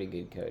be a pretty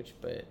good coach,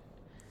 but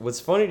what's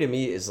funny to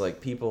me is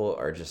like people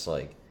are just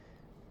like,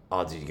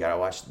 oh, dude, you gotta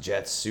watch the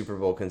Jets Super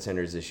Bowl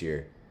contenders this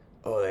year.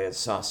 Oh, they had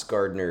Sauce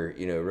Gardner,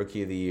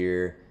 Rookie of the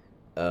Year.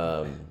 They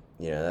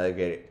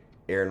got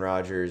Aaron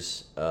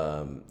Rodgers.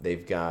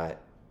 They've got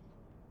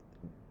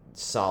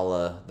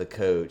Saleh, the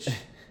coach,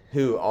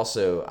 who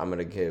also I'm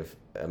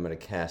gonna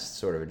cast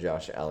sort of a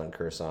Josh Allen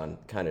curse on.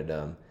 Kind of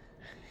dumb.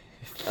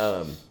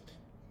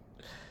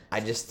 I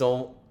just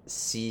don't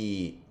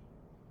see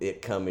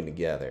it coming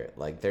together.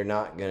 Like they're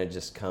not gonna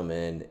just come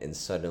in and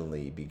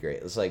suddenly be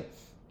great. It's like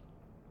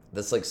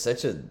that's like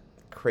such a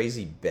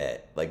crazy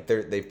bet. Like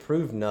they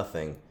proved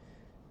nothing.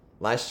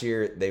 Last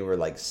year they were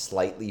like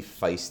slightly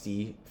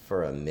feisty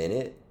for a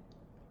minute,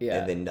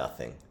 and then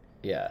nothing.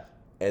 Yeah.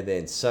 And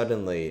then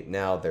suddenly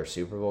now they're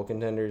Super Bowl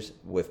contenders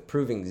with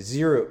proving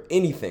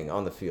anything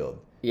on the field.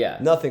 Yeah.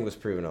 Nothing was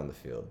proven on the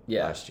field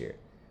last year.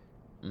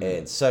 Mm-hmm.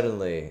 And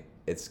suddenly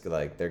it's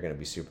like they're going to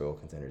be Super Bowl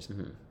contenders.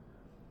 Mm-hmm.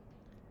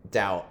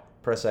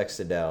 Press X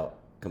to doubt,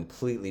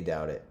 completely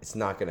doubt it. It's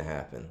not going to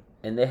happen.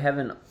 And they have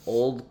an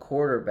old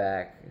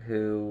quarterback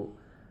who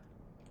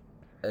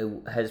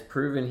has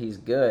proven he's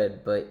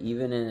good, but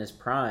even in his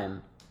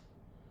prime,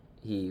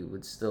 he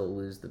would still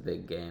lose the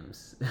big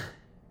games.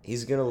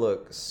 He's going to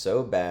look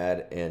so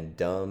bad and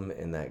dumb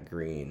in that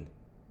green.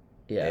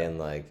 Yeah. And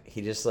like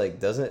he just like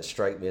doesn't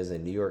strike me as a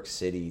New York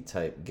City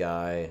type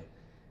guy.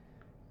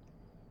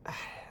 I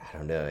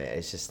don't know.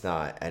 It's just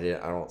not. I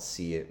don't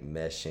see it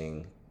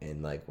meshing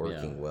and like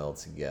working well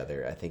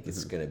together. I think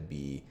it's gonna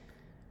be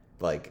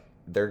like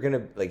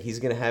he's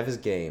gonna have his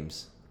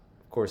games.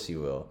 Of course he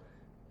will.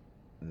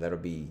 That'll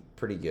be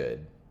pretty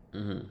good.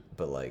 Mm-hmm.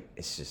 But like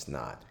it's just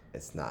not.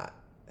 It's not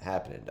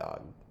happening,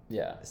 dog.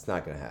 Yeah. It's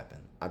not gonna happen.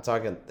 I'm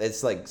talking.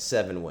 It's like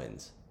 7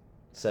 wins.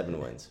 7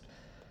 wins.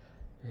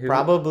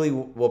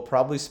 We'll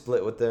probably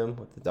split with them,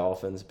 with the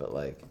Dolphins, but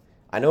like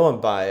I know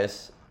I'm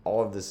biased.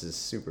 All of this is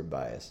super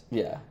biased.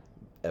 Yeah.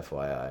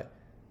 FYI.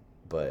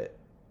 But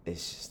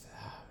it's just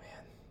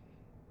man.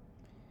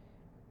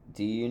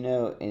 Do you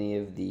know any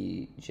of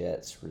the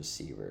Jets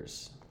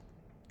receivers?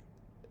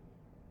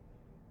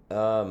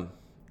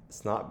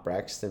 It's not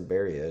Braxton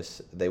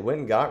Berrios. They went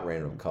and got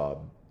Randall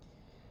Cobb.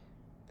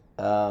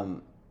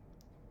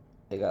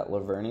 They got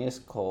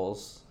Lavernius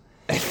Coles.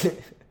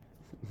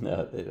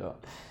 No, they don't.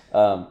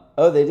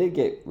 They did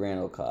get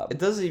Randall Cobb. It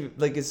doesn't even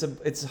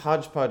it's a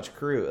hodgepodge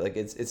crew. Like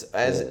it's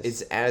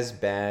as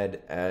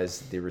bad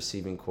as the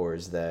receiving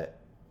cores that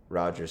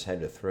Rodgers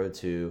had to throw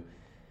to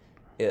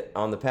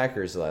on the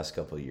Packers the last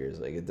couple of years.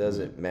 Like it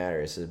doesn't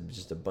matter. It's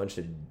just a bunch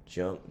of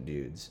junk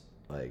dudes.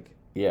 Like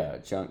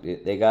junk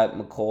dude. They got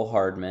McCole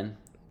Hardman.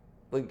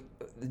 Like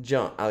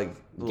junk. I like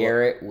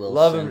Garrett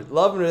Wilson.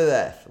 Love him to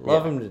death.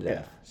 Love him to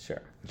death. Yeah,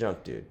 sure.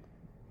 Junk dude.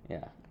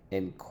 Yeah,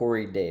 and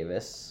Corey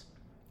Davis.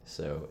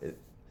 So it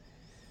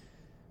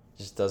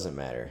just doesn't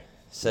matter.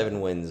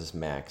 7 wins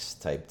max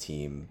type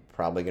team.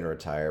 Probably going to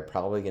retire.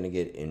 Probably going to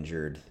get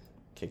injured,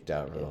 kicked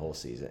out for the whole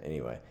season.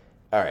 Anyway,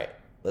 all right.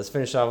 Let's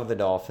finish off with the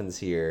Dolphins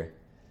here.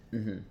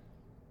 Mm-hmm.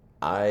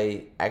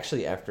 I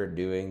actually, after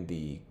doing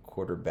the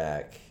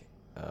quarterback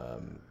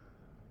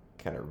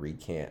kind of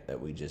recant that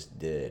we just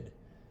did,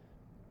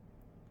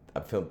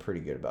 I'm feeling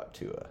pretty good about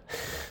Tua.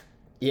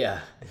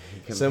 Yeah,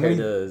 compared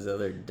to those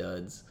other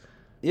duds.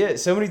 Yeah,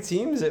 so many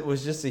teams, it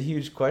was just a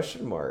huge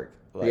question mark.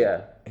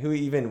 Like, who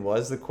even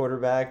was the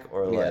quarterback,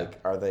 or like,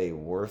 are they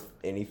worth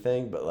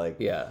anything? But like,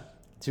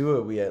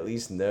 Tua, we at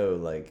least know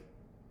like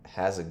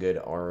has a good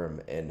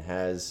arm and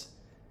has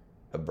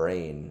a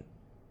brain.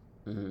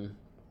 Mm-hmm.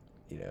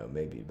 You know,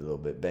 maybe a little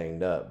bit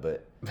banged up,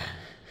 but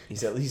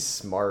he's at least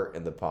smart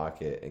in the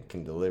pocket and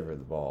can deliver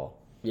the ball.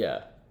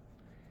 Yeah.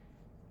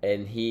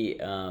 And he,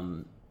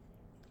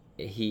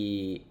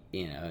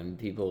 you know, and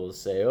people will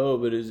say, oh,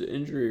 but his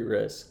injury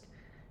risk.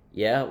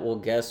 Yeah, well,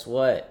 guess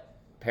what?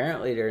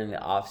 Apparently during the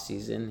off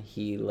season,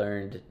 he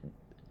learned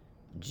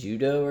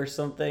judo or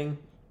something.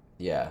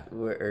 Yeah.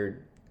 Or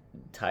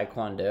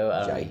taekwondo. I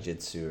don't know.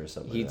 Jiu-jitsu or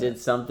something. He like did that.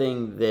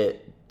 something that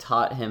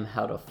taught him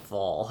how to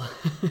fall.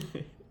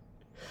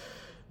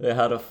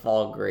 How to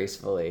fall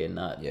gracefully and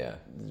not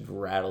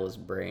rattle his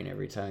brain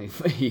every time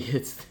he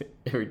gets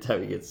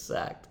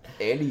sacked.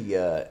 And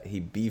he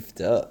beefed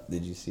up.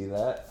 Did you see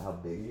that? How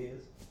big he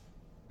is?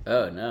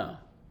 Oh no.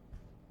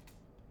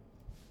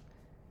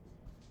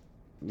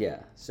 Yeah,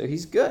 so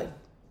he's good.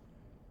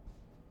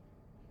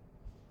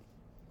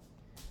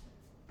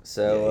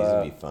 So yeah, he's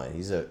gonna be fine.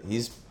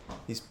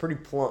 He's pretty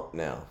plump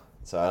now,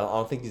 so I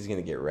don't think he's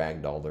gonna get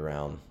ragdolled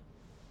around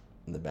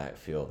in the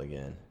backfield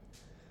again.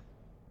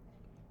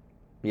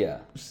 Yeah,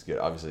 Which is good,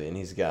 obviously, and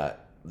he's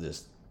got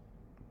just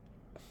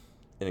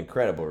an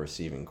incredible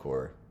receiving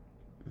core.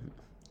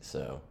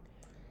 So,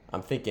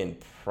 I'm thinking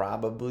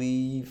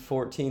probably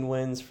 14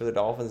 wins for the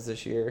Dolphins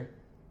this year,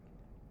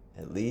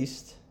 at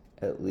least.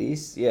 At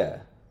least, yeah.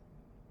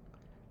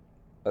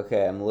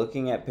 Okay, I'm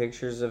looking at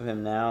pictures of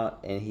him now,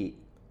 and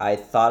I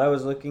thought I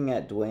was looking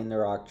at Dwayne The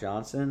Rock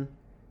Johnson.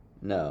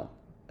 No,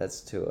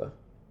 that's Tua.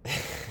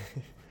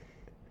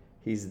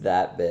 He's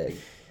that big.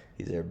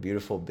 He's a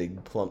beautiful,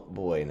 big, plump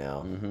boy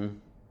now. Mm-hmm.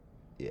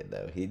 Yeah,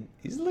 though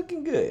he's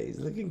looking good. He's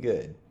looking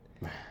good.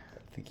 I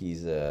think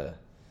I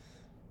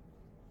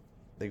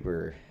think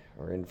we're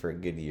in for a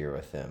good year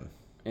with him.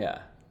 Yeah.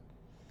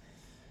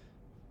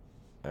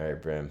 All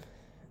right, Brim.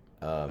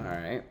 All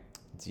right.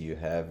 Do you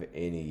have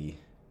any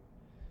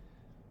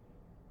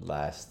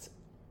last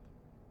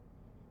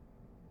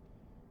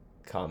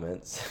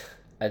comments?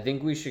 I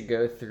think we should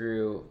go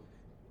through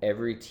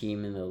every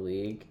team in the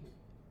league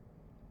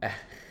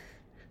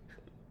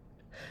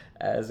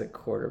as a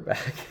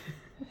quarterback.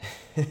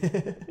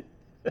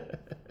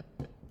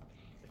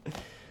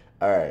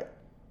 All right.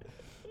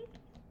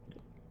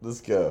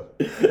 Let's go.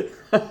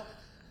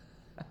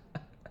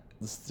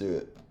 Let's do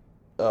it.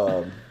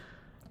 All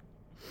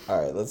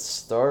right, let's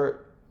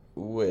start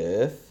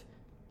with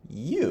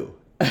you.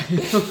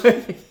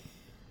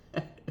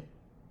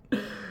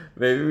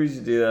 Maybe we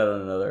should do that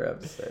on another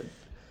episode.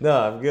 No,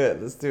 I'm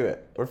good. Let's do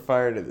it. We're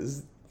fired at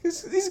this.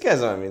 These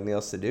guys don't have anything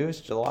else to do. It's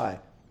July.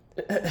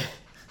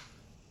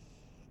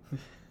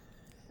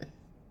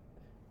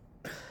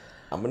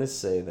 I'm going to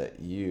say that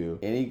you...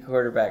 Any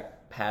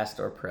quarterback, past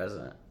or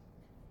present.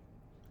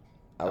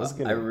 I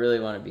really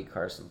want to be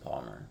Carson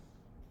Palmer.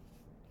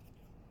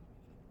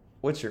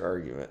 What's your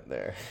argument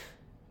there?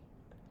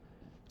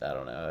 I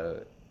don't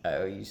know.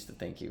 I used to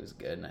think he was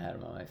good, and I had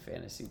him on my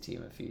fantasy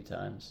team a few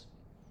times.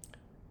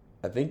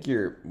 I think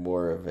you're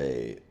more of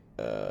a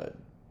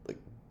like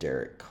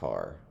Derek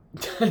Carr.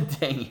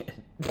 Dang it.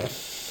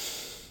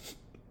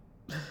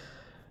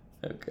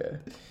 Okay.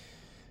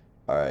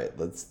 All right,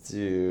 let's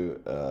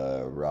do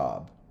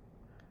Rob.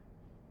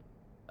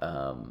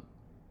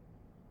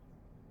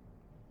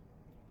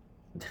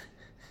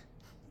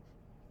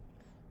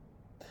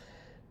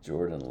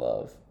 Jordan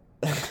Love.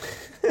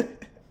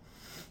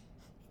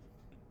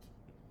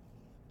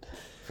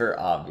 For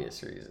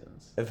obvious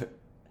reasons.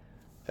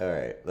 All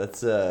right,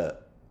 let's go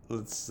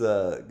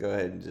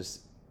ahead and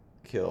just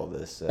kill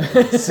this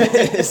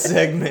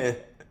segment.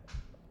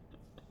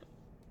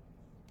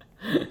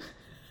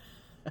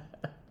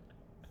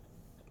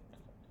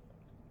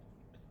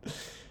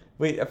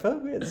 Wait, I felt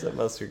like we had something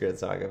else we were going to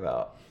talk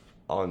about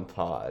on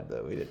pod,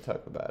 but we didn't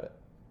talk about it.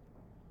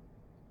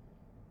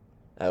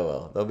 Oh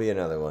well, there'll be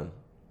another one.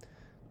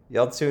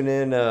 Y'all tune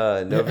in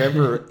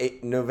November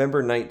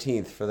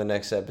 19th for the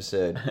next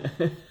episode.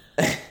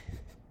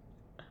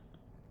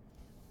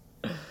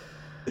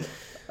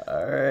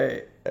 All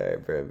right,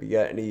 bro. You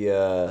got any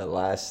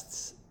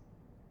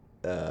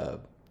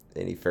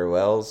any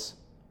farewells?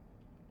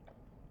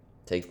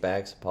 Take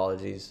backs,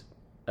 apologies.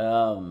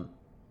 Nah.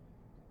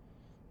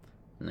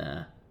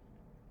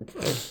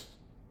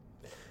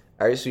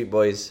 All right, sweet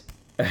boys.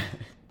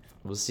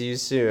 We'll see you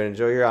soon.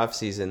 Enjoy your off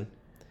season.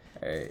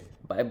 All right.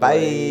 Bye. Bye.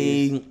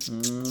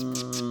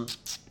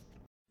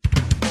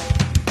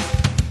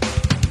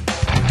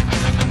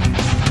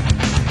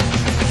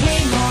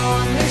 Hang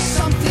on, there's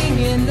something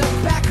in the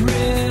back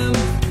room.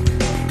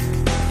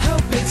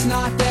 Hope it's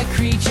not the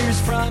creatures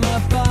from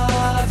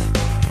above.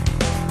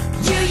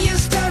 You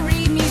used to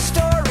read me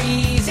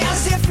stories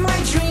as if my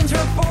dreams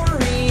were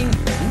boring.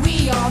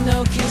 We all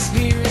know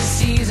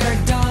conspiracies are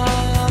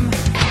dumb.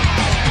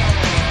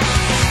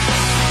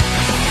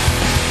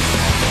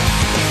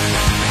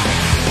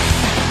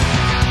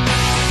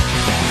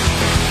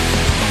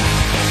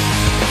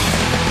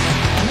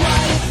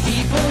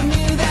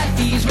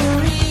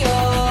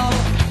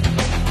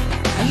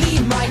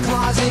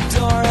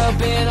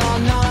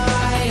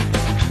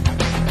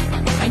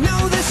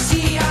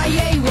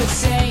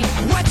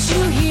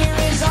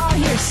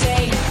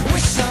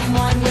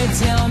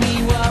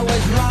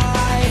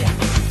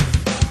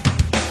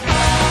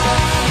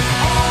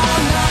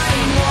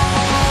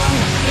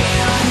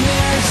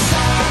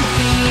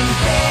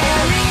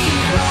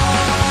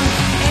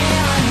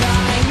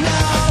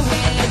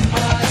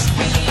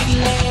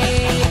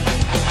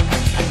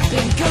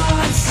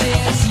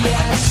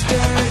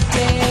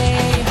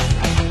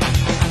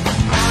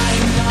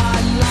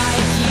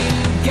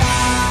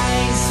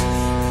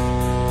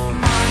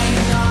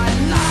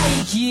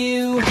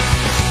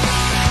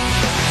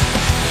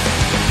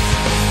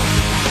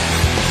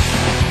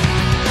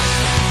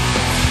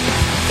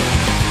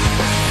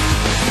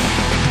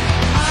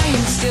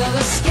 still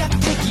a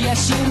skeptic,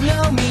 yes, you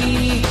know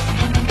me.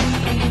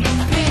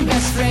 Been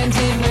best friends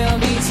and will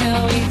be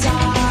till we die.